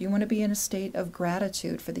gratitude. You want to be in a state of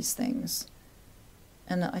gratitude for these things.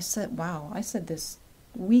 And I said this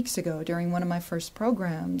weeks ago during one of my first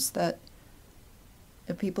programs, that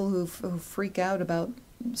the people who freak out about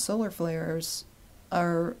solar flares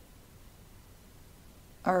are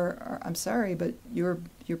I'm sorry, but you're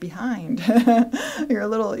behind. you're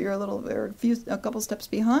a couple steps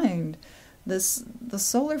behind. The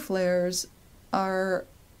solar flares are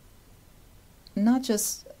not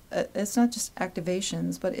just it's not just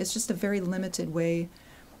activations, but it's just a very limited way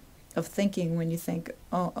of thinking when you think,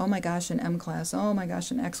 oh my gosh, an M class, oh my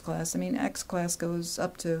gosh, an X class. I mean, X class goes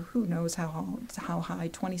up to who knows how high,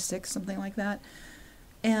 26, something like that.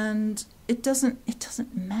 And it doesn't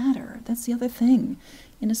matter. That's the other thing.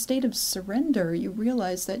 In a state of surrender, you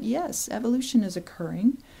realize that yes, evolution is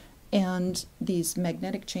occurring, and these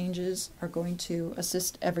magnetic changes are going to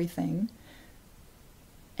assist everything.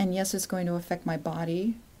 And yes, it's going to affect my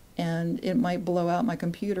body, and it might blow out my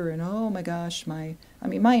computer, and oh my gosh, my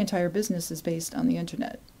entire business is based on the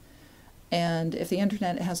internet. And if the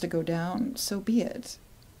internet has to go down, so be it.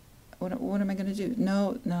 What am I going to do?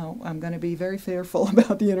 No, I'm going to be very fearful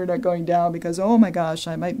about the internet going down because, oh my gosh,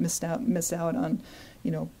 I might miss out on,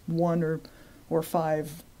 one or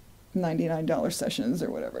five $99 sessions or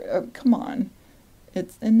whatever. Come on,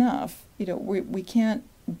 it's enough. We can't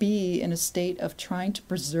be in a state of trying to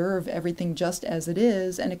preserve everything just as it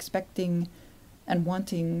is and expecting and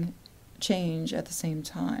wanting change at the same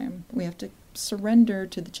time. We have to surrender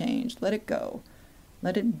to the change. Let it go.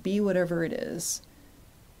 Let it be whatever it is.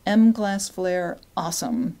 M-class flare,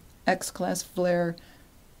 awesome. X-class flare,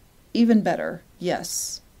 even better.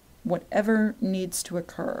 Yes. Whatever needs to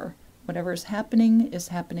occur, whatever is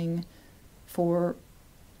happening for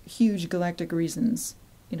huge galactic reasons.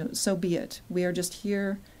 So be it. We are just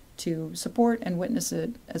here to support and witness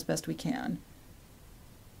it as best we can.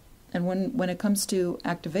 And when it comes to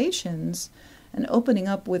activations and opening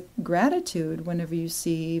up with gratitude whenever you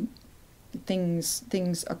see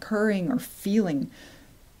things occurring or feeling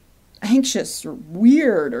anxious or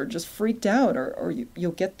weird or just freaked out, or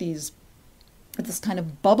you'll get this kind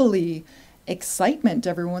of bubbly excitement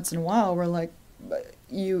every once in a while where like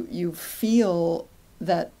you feel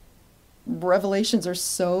that revelations are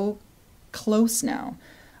so close now,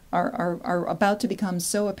 are about to become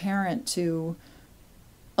so apparent to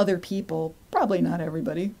other people, probably not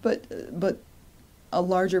everybody, but a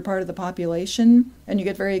larger part of the population, and you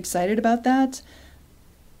get very excited about that.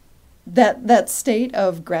 That state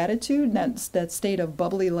of gratitude, that state of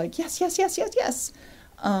bubbly, like yes,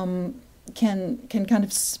 can kind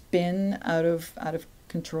of spin out of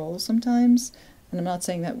control sometimes. And I'm not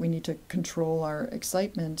saying that we need to control our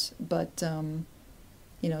excitement, but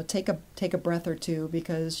take a breath or two,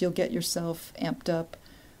 because you'll get yourself amped up,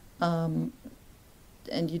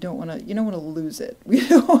 and you don't want to lose it. We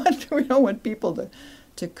don't want people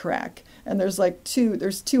to crack. And there's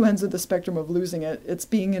two ends of the spectrum of losing it. It's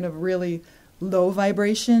being in a really low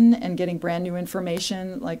vibration and getting brand new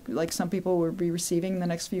information, like some people will be receiving in the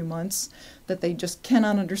next few months, that they just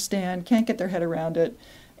cannot understand, can't get their head around it,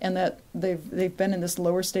 and that they've been in this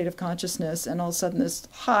lower state of consciousness, and all of a sudden this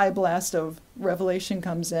high blast of revelation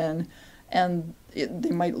comes in, and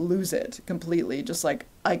they might lose it completely. Just like,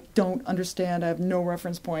 I don't understand, I have no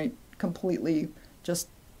reference point, completely just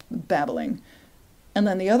babbling. And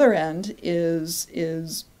then the other end is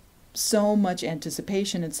so much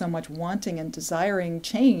anticipation and so much wanting and desiring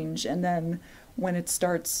change, and then when it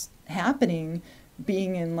starts happening,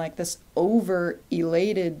 being in like this over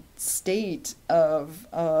elated state of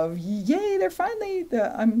yay, they're finally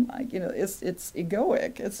it's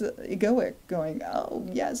egoic. It's egoic going, oh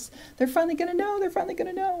yes, they're finally gonna know,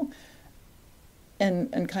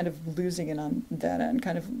 and kind of losing it on that end,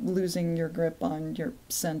 kind of losing your grip on your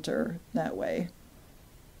center that way.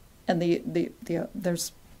 And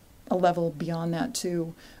there's a level beyond that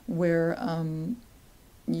too, where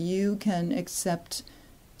you can accept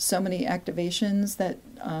so many activations that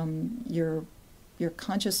your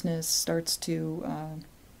consciousness starts to,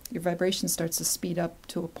 your vibration starts to speed up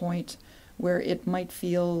to a point where it might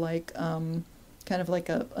feel like kind of like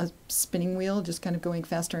a spinning wheel, just kind of going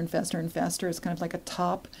faster and faster and faster. It's kind of like a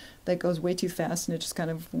top that goes way too fast and it just kind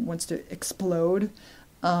of wants to explode.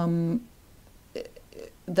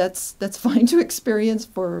 That's fine to experience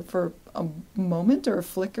for a moment or a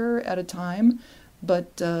flicker at a time,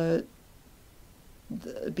 but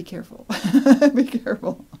be careful. Be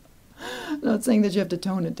careful. I'm not saying that you have to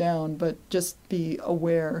tone it down, but just be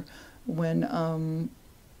aware when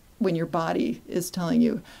your body is telling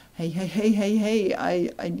you, hey,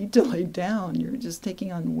 I need to lay down. You're just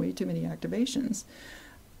taking on way too many activations.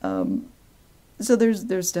 So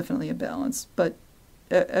there's definitely a balance, but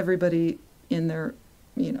everybody in their,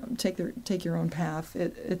 take your own path.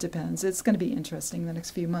 It depends. It's going to be interesting the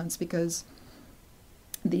next few months, because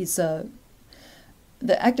these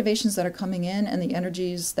the activations that are coming in and the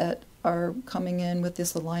energies that are coming in with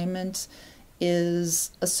this alignment is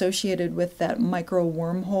associated with that micro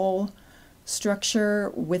wormhole structure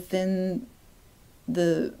within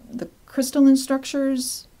the crystalline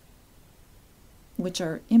structures, which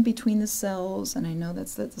are in between the cells. And I know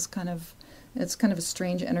that's kind of, it's kind of a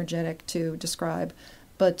strange energetic to describe,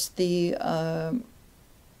 but the I'll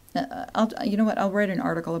write an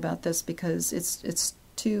article about this, because it's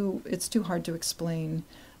too hard to explain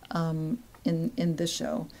in this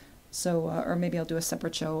show. So or maybe I'll do a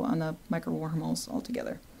separate show on the micro wormholes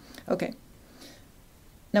altogether. Okay.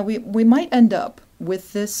 Now we might end up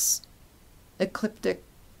with this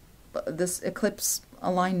eclipse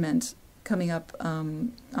alignment coming up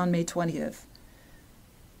on May 20th.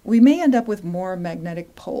 We may end up with more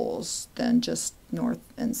magnetic poles than just north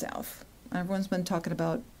and south. Everyone's been talking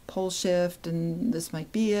about pole shift, and this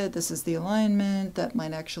might be it. This is the alignment that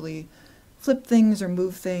might actually flip things or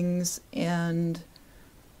move things. And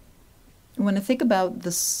when I think about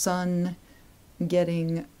the sun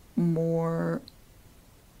getting more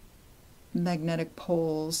magnetic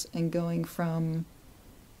poles and going from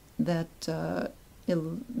that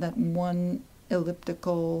that one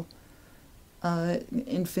elliptical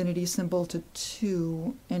infinity symbol to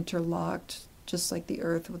two interlocked, just like the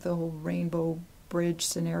Earth with the whole rainbow bridge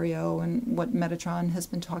scenario, and what Metatron has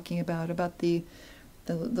been talking about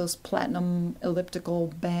those platinum elliptical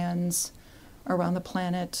bands around the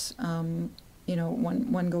planet.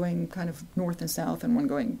 One going kind of north and south, and one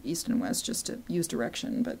going east and west, just to use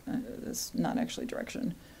direction, but it's not actually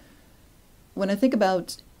direction. When I think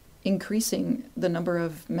about increasing the number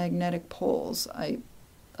of magnetic poles, I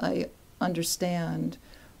understand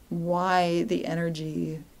why the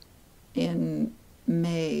energy in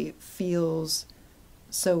May feels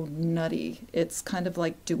so nutty. It's kind of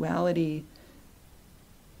like duality,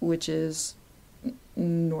 which is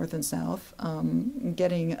north and south,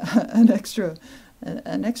 getting an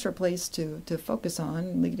extra place to focus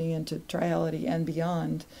on, leading into triality and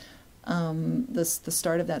beyond. The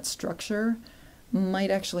start of that structure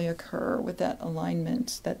might actually occur with that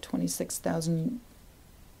alignment, that 26,000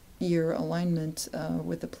 year alignment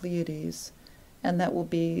with the Pleiades, and that will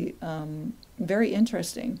be very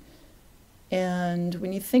interesting. And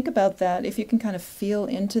when you think about that, if you can kind of feel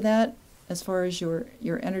into that as far as your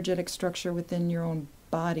energetic structure within your own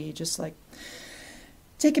body, just like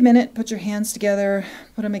take a minute, put your hands together,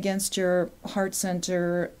 put them against your heart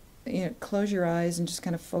center, close your eyes and just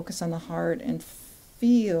kind of focus on the heart and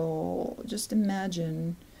feel, just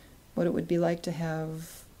imagine what it would be like to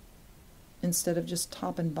have, instead of just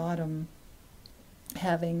top and bottom,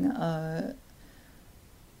 having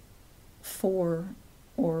 4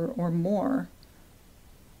 or more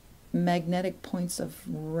magnetic points of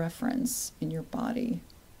reference in your body.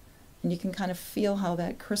 And you can kind of feel how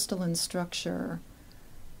that crystalline structure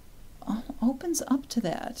opens up to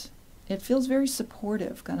that. It feels very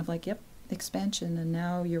supportive, kind of like, yep, expansion, and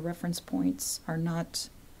now your reference points are not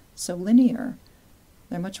so linear.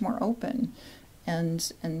 They're much more open.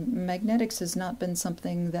 And magnetics has not been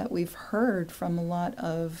something that we've heard from a lot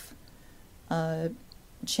of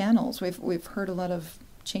channels. We've heard a lot of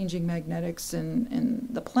changing magnetics in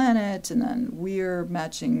the planet, and then we're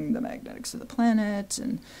matching the magnetics of the planet,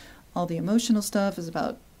 and all the emotional stuff is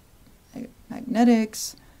about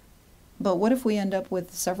magnetics. But what if we end up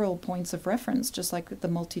with several points of reference, just like the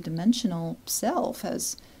multidimensional self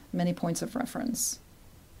has many points of reference?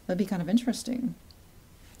 That'd be kind of interesting.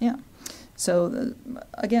 Yeah. So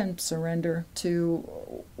again, surrender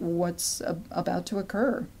to what's about to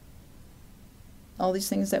occur. All these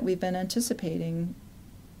things that we've been anticipating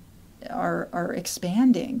are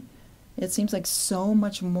expanding. It seems like so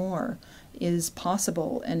much more is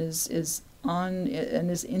possible and is on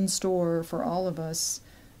and is in store for all of us,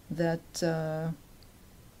 that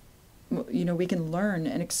we can learn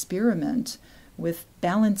and experiment with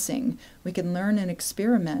balancing. We can learn and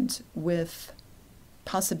experiment with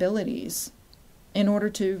possibilities in order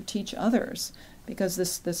to teach others, because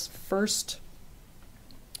this first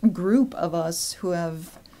group of us who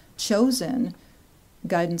have chosen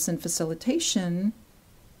guidance and facilitation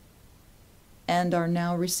and are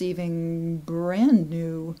now receiving brand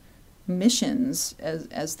new missions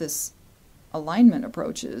as this alignment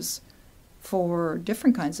approaches for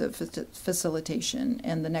different kinds of facilitation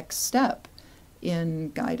and the next step in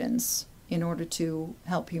guidance in order to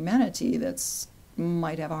help humanity that's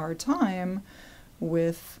might have a hard time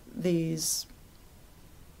with these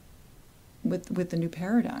with the new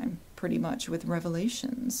paradigm, pretty much, with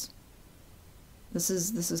revelations. This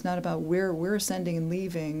is not about we're ascending and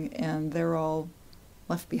leaving and they're all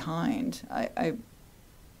left behind. I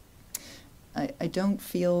don't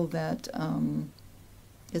feel that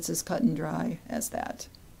it's as cut and dry as that.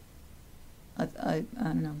 I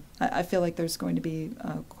don't know. I feel like there's going to be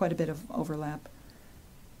quite a bit of overlap.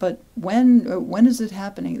 But when is it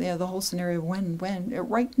happening? Yeah, the whole scenario, when?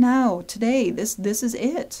 Right now, today, this is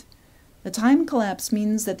it. The time collapse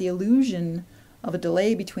means that the illusion of a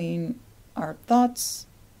delay between our thoughts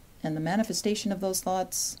and the manifestation of those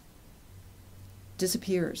thoughts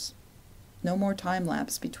disappears. No more time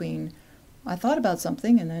lapse between I thought about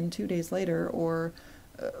something and then 2 days later, or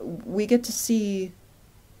we get to see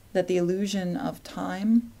that the illusion of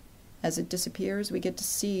time, as it disappears, we get to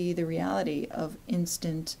see the reality of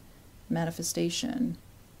instant manifestation.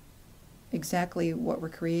 Exactly what we're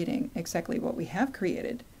creating, exactly what we have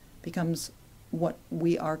created, becomes what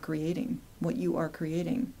we are creating, what you are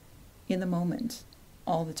creating in the moment,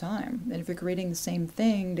 all the time. And if you're creating the same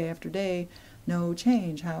thing day after day, no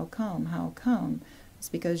change. How come? How come? It's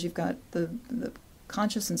because you've got the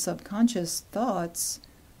conscious and subconscious thoughts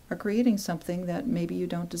are creating something that maybe you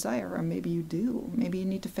don't desire, or maybe you do. Maybe you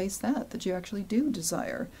need to face that you actually do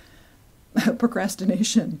desire.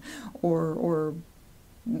 Procrastination, or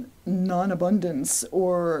non-abundance,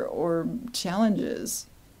 or challenges.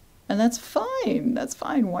 And that's fine. That's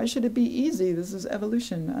fine. Why should it be easy? This is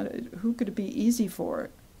evolution. Who could it be easy for?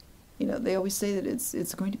 You know, they always say that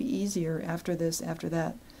it's going to be easier after this, after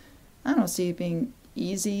that. I don't see it being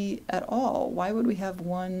easy at all. Why would we have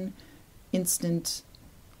one instant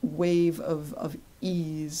wave of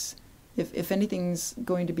ease? If anything's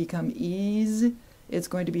going to become ease, it's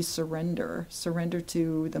going to be surrender. Surrender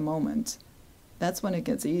to the moment. That's when it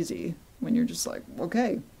gets easy. When you're just like,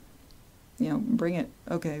 okay, you know, bring it.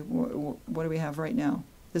 Okay, what do we have right now?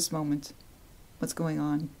 This moment. What's going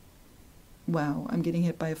on? Wow, I'm getting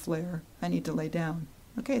hit by a flare. I need to lay down.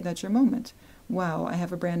 Okay, that's your moment. Wow, I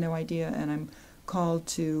have a brand new idea and I'm called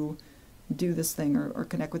to do this thing or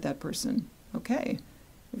connect with that person. Okay.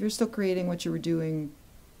 If you're still creating what you were doing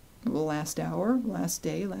last hour, last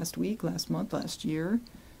day, last week, last month, last year,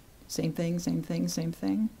 same thing, same thing, same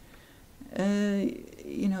thing,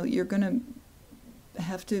 you know, you're going to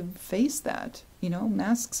have to face that. You know,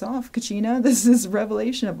 masks off, Kachina. This is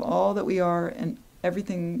revelation of all that we are and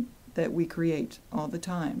everything that we create all the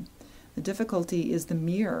time. The difficulty is the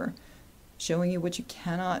mirror showing you what you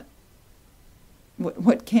cannot,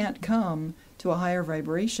 what can't come to a higher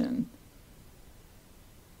vibration.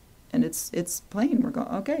 And it's plain. We're going,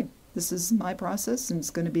 okay, this is my process, and it's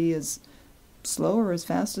going to be as slow or as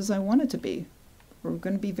fast as I want it to be. We're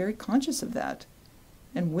going to be very conscious of that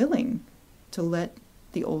and willing to let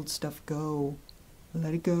the old stuff go.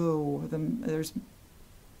 Let it go. There's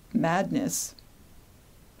madness.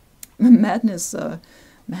 Madness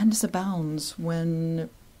abounds when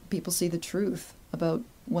people see the truth about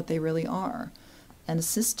what they really are, and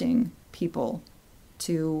assisting people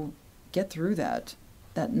to get through that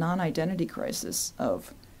non-identity crisis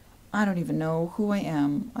of, I don't even know who I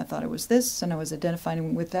am. I thought I was this, and I was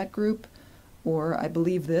identifying with that group, or I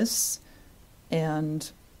believe this,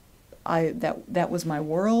 and that was my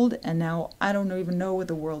world, and now I don't even know what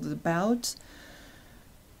the world is about.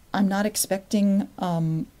 I'm not expecting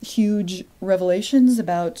huge revelations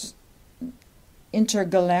about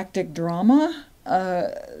intergalactic drama,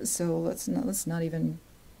 so let's not even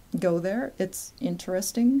go there. It's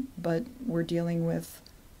interesting, but we're dealing with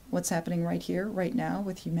what's happening right here, right now,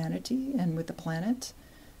 with humanity and with the planet.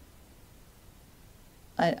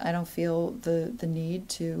 I don't feel the need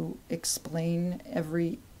to explain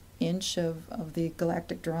every inch of the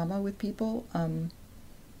galactic drama with people.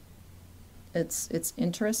 It's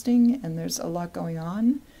interesting, and there's a lot going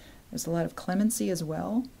on. There's a lot of clemency as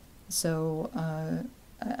well. So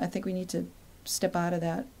I think we need to step out of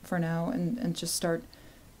that for now and just start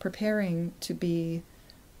preparing to be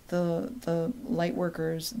the light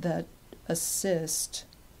workers that assist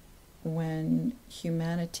when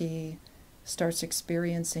humanity starts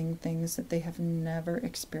experiencing things that they have never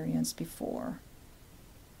experienced before.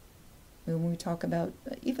 When we talk about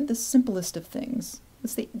even the simplest of things,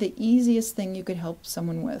 it's the easiest thing you could help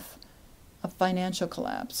someone with, a financial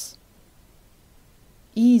collapse.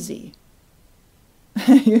 Easy.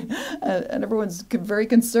 And everyone's very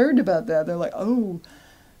concerned about that. They're like, oh,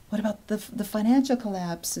 what about the financial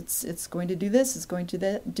collapse? It's going to do this, it's going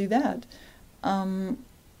to do that.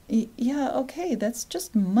 Yeah, okay, that's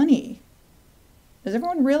just money. Does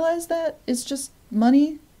everyone realize that? It's just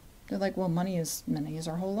money? They're like, well, money is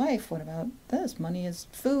our whole life. What about this? Money is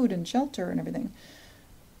food and shelter and everything.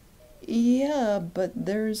 Yeah, but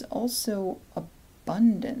there's also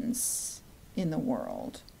abundance in the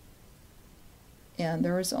world. And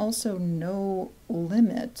there is also no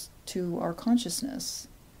limit to our consciousness.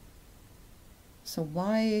 So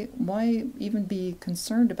why even be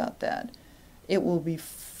concerned about that? It will be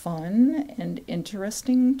fun and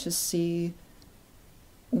interesting to see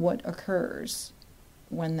what occurs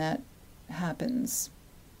when that happens.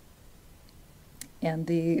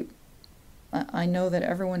 And I know that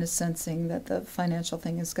everyone is sensing that the financial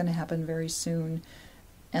thing is going to happen very soon,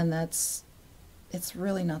 and it's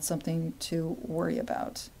really not something to worry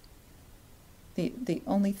about. The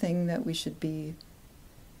only thing that we should be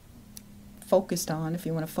focused on, if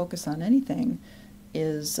you want to focus on anything,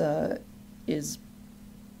 is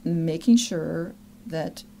making sure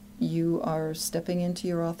that you are stepping into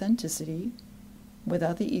your authenticity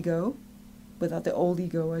without the ego, without the old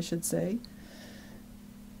ego, I should say.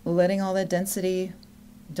 Letting all that density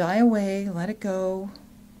die away, let it go,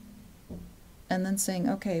 and then saying,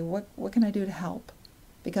 okay, what can I do to help?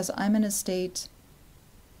 because I'm in a state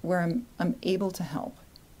where I'm able to help.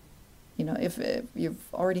 If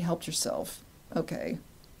you've already helped yourself, okay,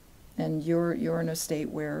 and you're in a state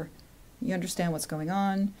where you understand what's going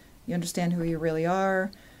on, you understand who you really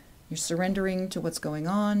are, you're surrendering to what's going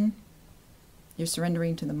on, you're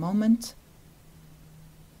surrendering to the moment,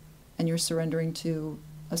 and you're surrendering to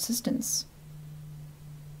assistance.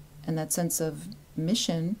 And that sense of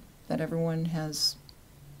mission that everyone has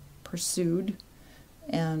pursued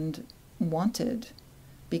and wanted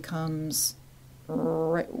becomes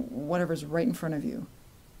whatever's right in front of you.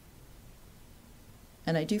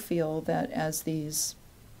 And I do feel that as these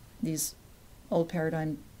old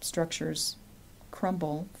paradigm structures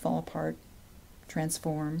crumble, fall apart,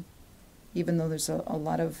 transform, even though there's a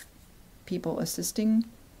lot of people assisting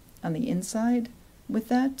on the inside with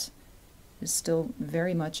that, it's still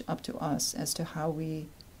very much up to us as to how we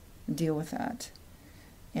deal with that.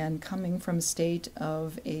 And coming from a state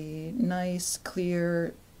of a nice,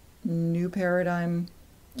 clear, new paradigm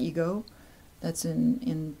ego that's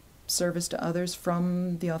in service to others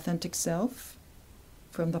from the authentic self,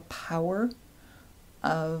 from the power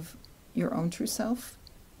of your own true self,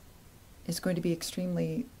 is going to be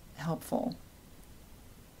extremely helpful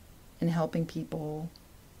in helping people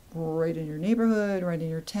right in your neighborhood, right in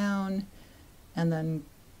your town, and then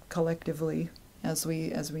collectively as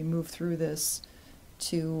we move through this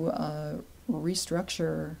to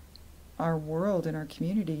restructure our world and our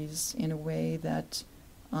communities in a way that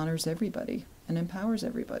honors everybody and empowers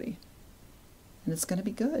everybody. And it's going to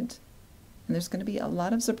be good. And there's going to be a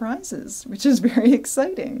lot of surprises, which is very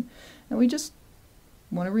exciting. And we just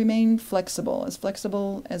want to remain flexible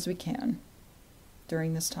as we can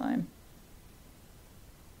during this time.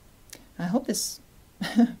 I hope this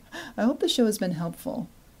show has been helpful.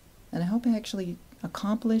 And I hope I actually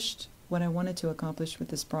accomplished what I wanted to accomplish with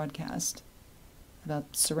this broadcast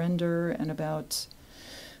about surrender and about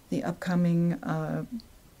the upcoming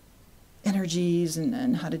energies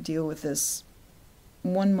and how to deal with this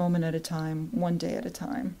one moment at a time, one day at a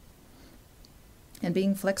time. And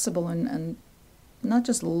being flexible and not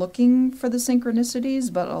just looking for the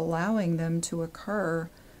synchronicities, but allowing them to occur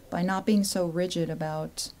by not being so rigid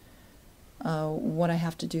about what I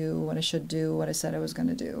have to do, what I should do, what I said I was going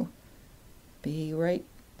to do. Be right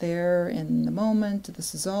there in the moment.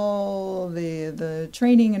 This is all the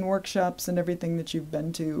training and workshops and everything that you've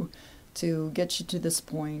been to get you to this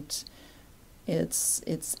point.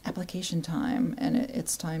 It's application time, and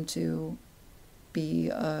it's time to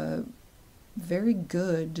be very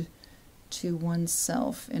good to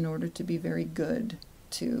oneself in order to be very good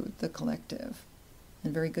to the collective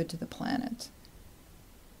and very good to the planet.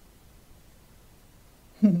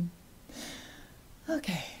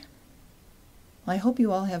 Okay. I hope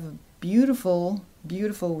you all have a beautiful,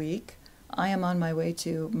 beautiful week. I am on my way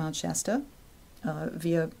to Mount Shasta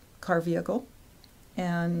via car vehicle,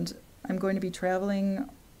 and I'm going to be traveling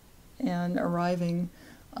and arriving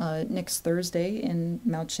next Thursday in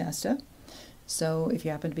Mount Shasta. So if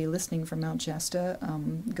you happen to be listening from Mount Shasta,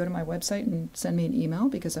 go to my website and send me an email,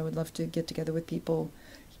 because I would love to get together with people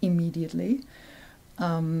immediately.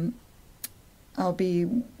 I'll be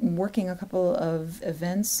working a couple of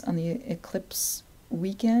events on the eclipse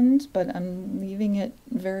weekend, but I'm leaving it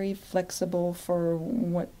very flexible for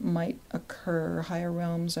what might occur. Higher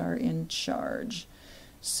realms are in charge.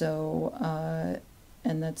 So,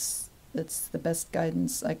 and that's the best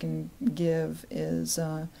guidance I can give is,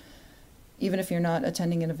 even if you're not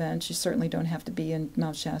attending an event, you certainly don't have to be in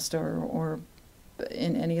Mount Shasta or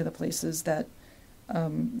in any of the places that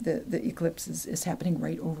the eclipse is happening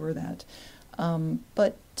right over that.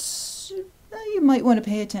 But you might want to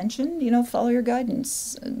pay attention, follow your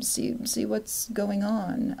guidance and see what's going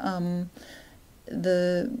on.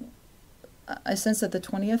 I sense that the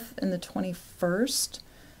 20th and the 21st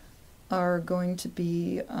are going to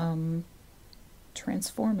be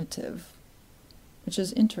transformative, which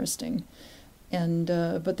is interesting. And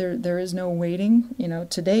but there is no waiting.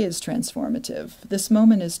 Today is transformative. This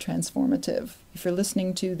moment is transformative. If you're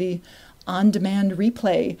listening to the on-demand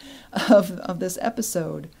replay of this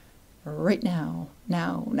episode, right now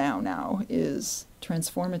is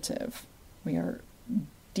transformative. We are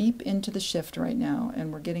deep into the shift right now,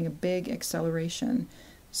 and we're getting a big acceleration.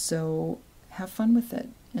 So have fun with it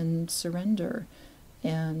and surrender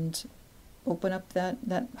and open up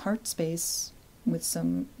that heart space with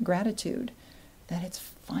some gratitude that it's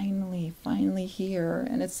finally here,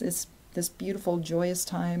 and it's this beautiful, joyous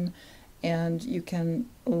time. And you can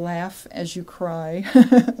laugh as you cry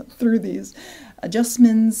through these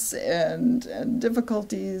adjustments and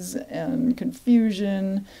difficulties and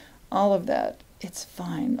confusion, all of that. It's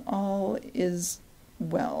fine. All is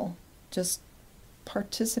well. Just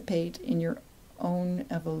participate in your own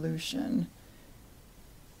evolution.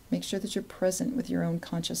 Make sure that you're present with your own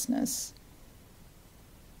consciousness.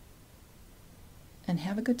 And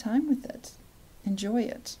have a good time with it. Enjoy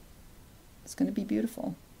it. It's going to be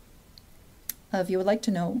beautiful. If you would like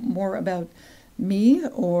to know more about me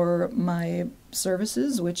or my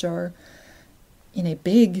services, which are in a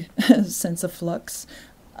big sense of flux,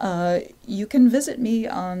 you can visit me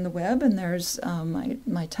on the web, and there's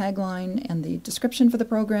my tagline and the description for the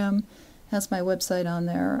program has my website on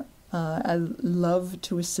there. I love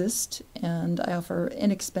to assist, and I offer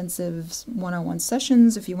inexpensive one-on-one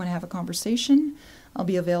sessions if you want to have a conversation. I'll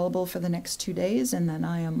be available for the next 2 days, and then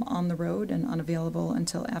I am on the road and unavailable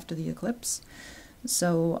until after the eclipse.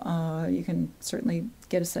 So you can certainly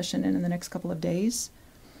get a session in the next couple of days.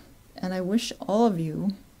 And I wish all of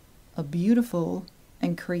you a beautiful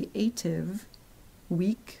and creative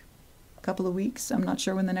week, couple of weeks. I'm not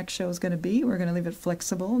sure when the next show is going to be. We're going to leave it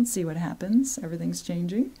flexible and see what happens. Everything's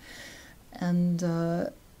changing. And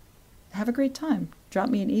have a great time. Drop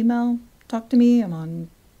me an email. Talk to me. I'm on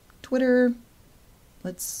Twitter.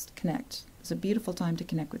 Let's connect. It's a beautiful time to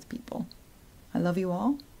connect with people. I love you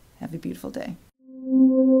all. Have a beautiful day.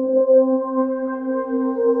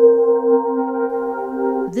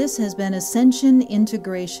 This has been Ascension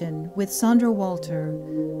Integration with Sandra Walter.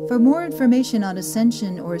 For more information on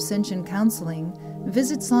Ascension or Ascension Counseling,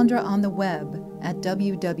 visit Sandra on the web at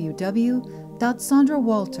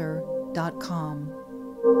www.sandrawalter.com.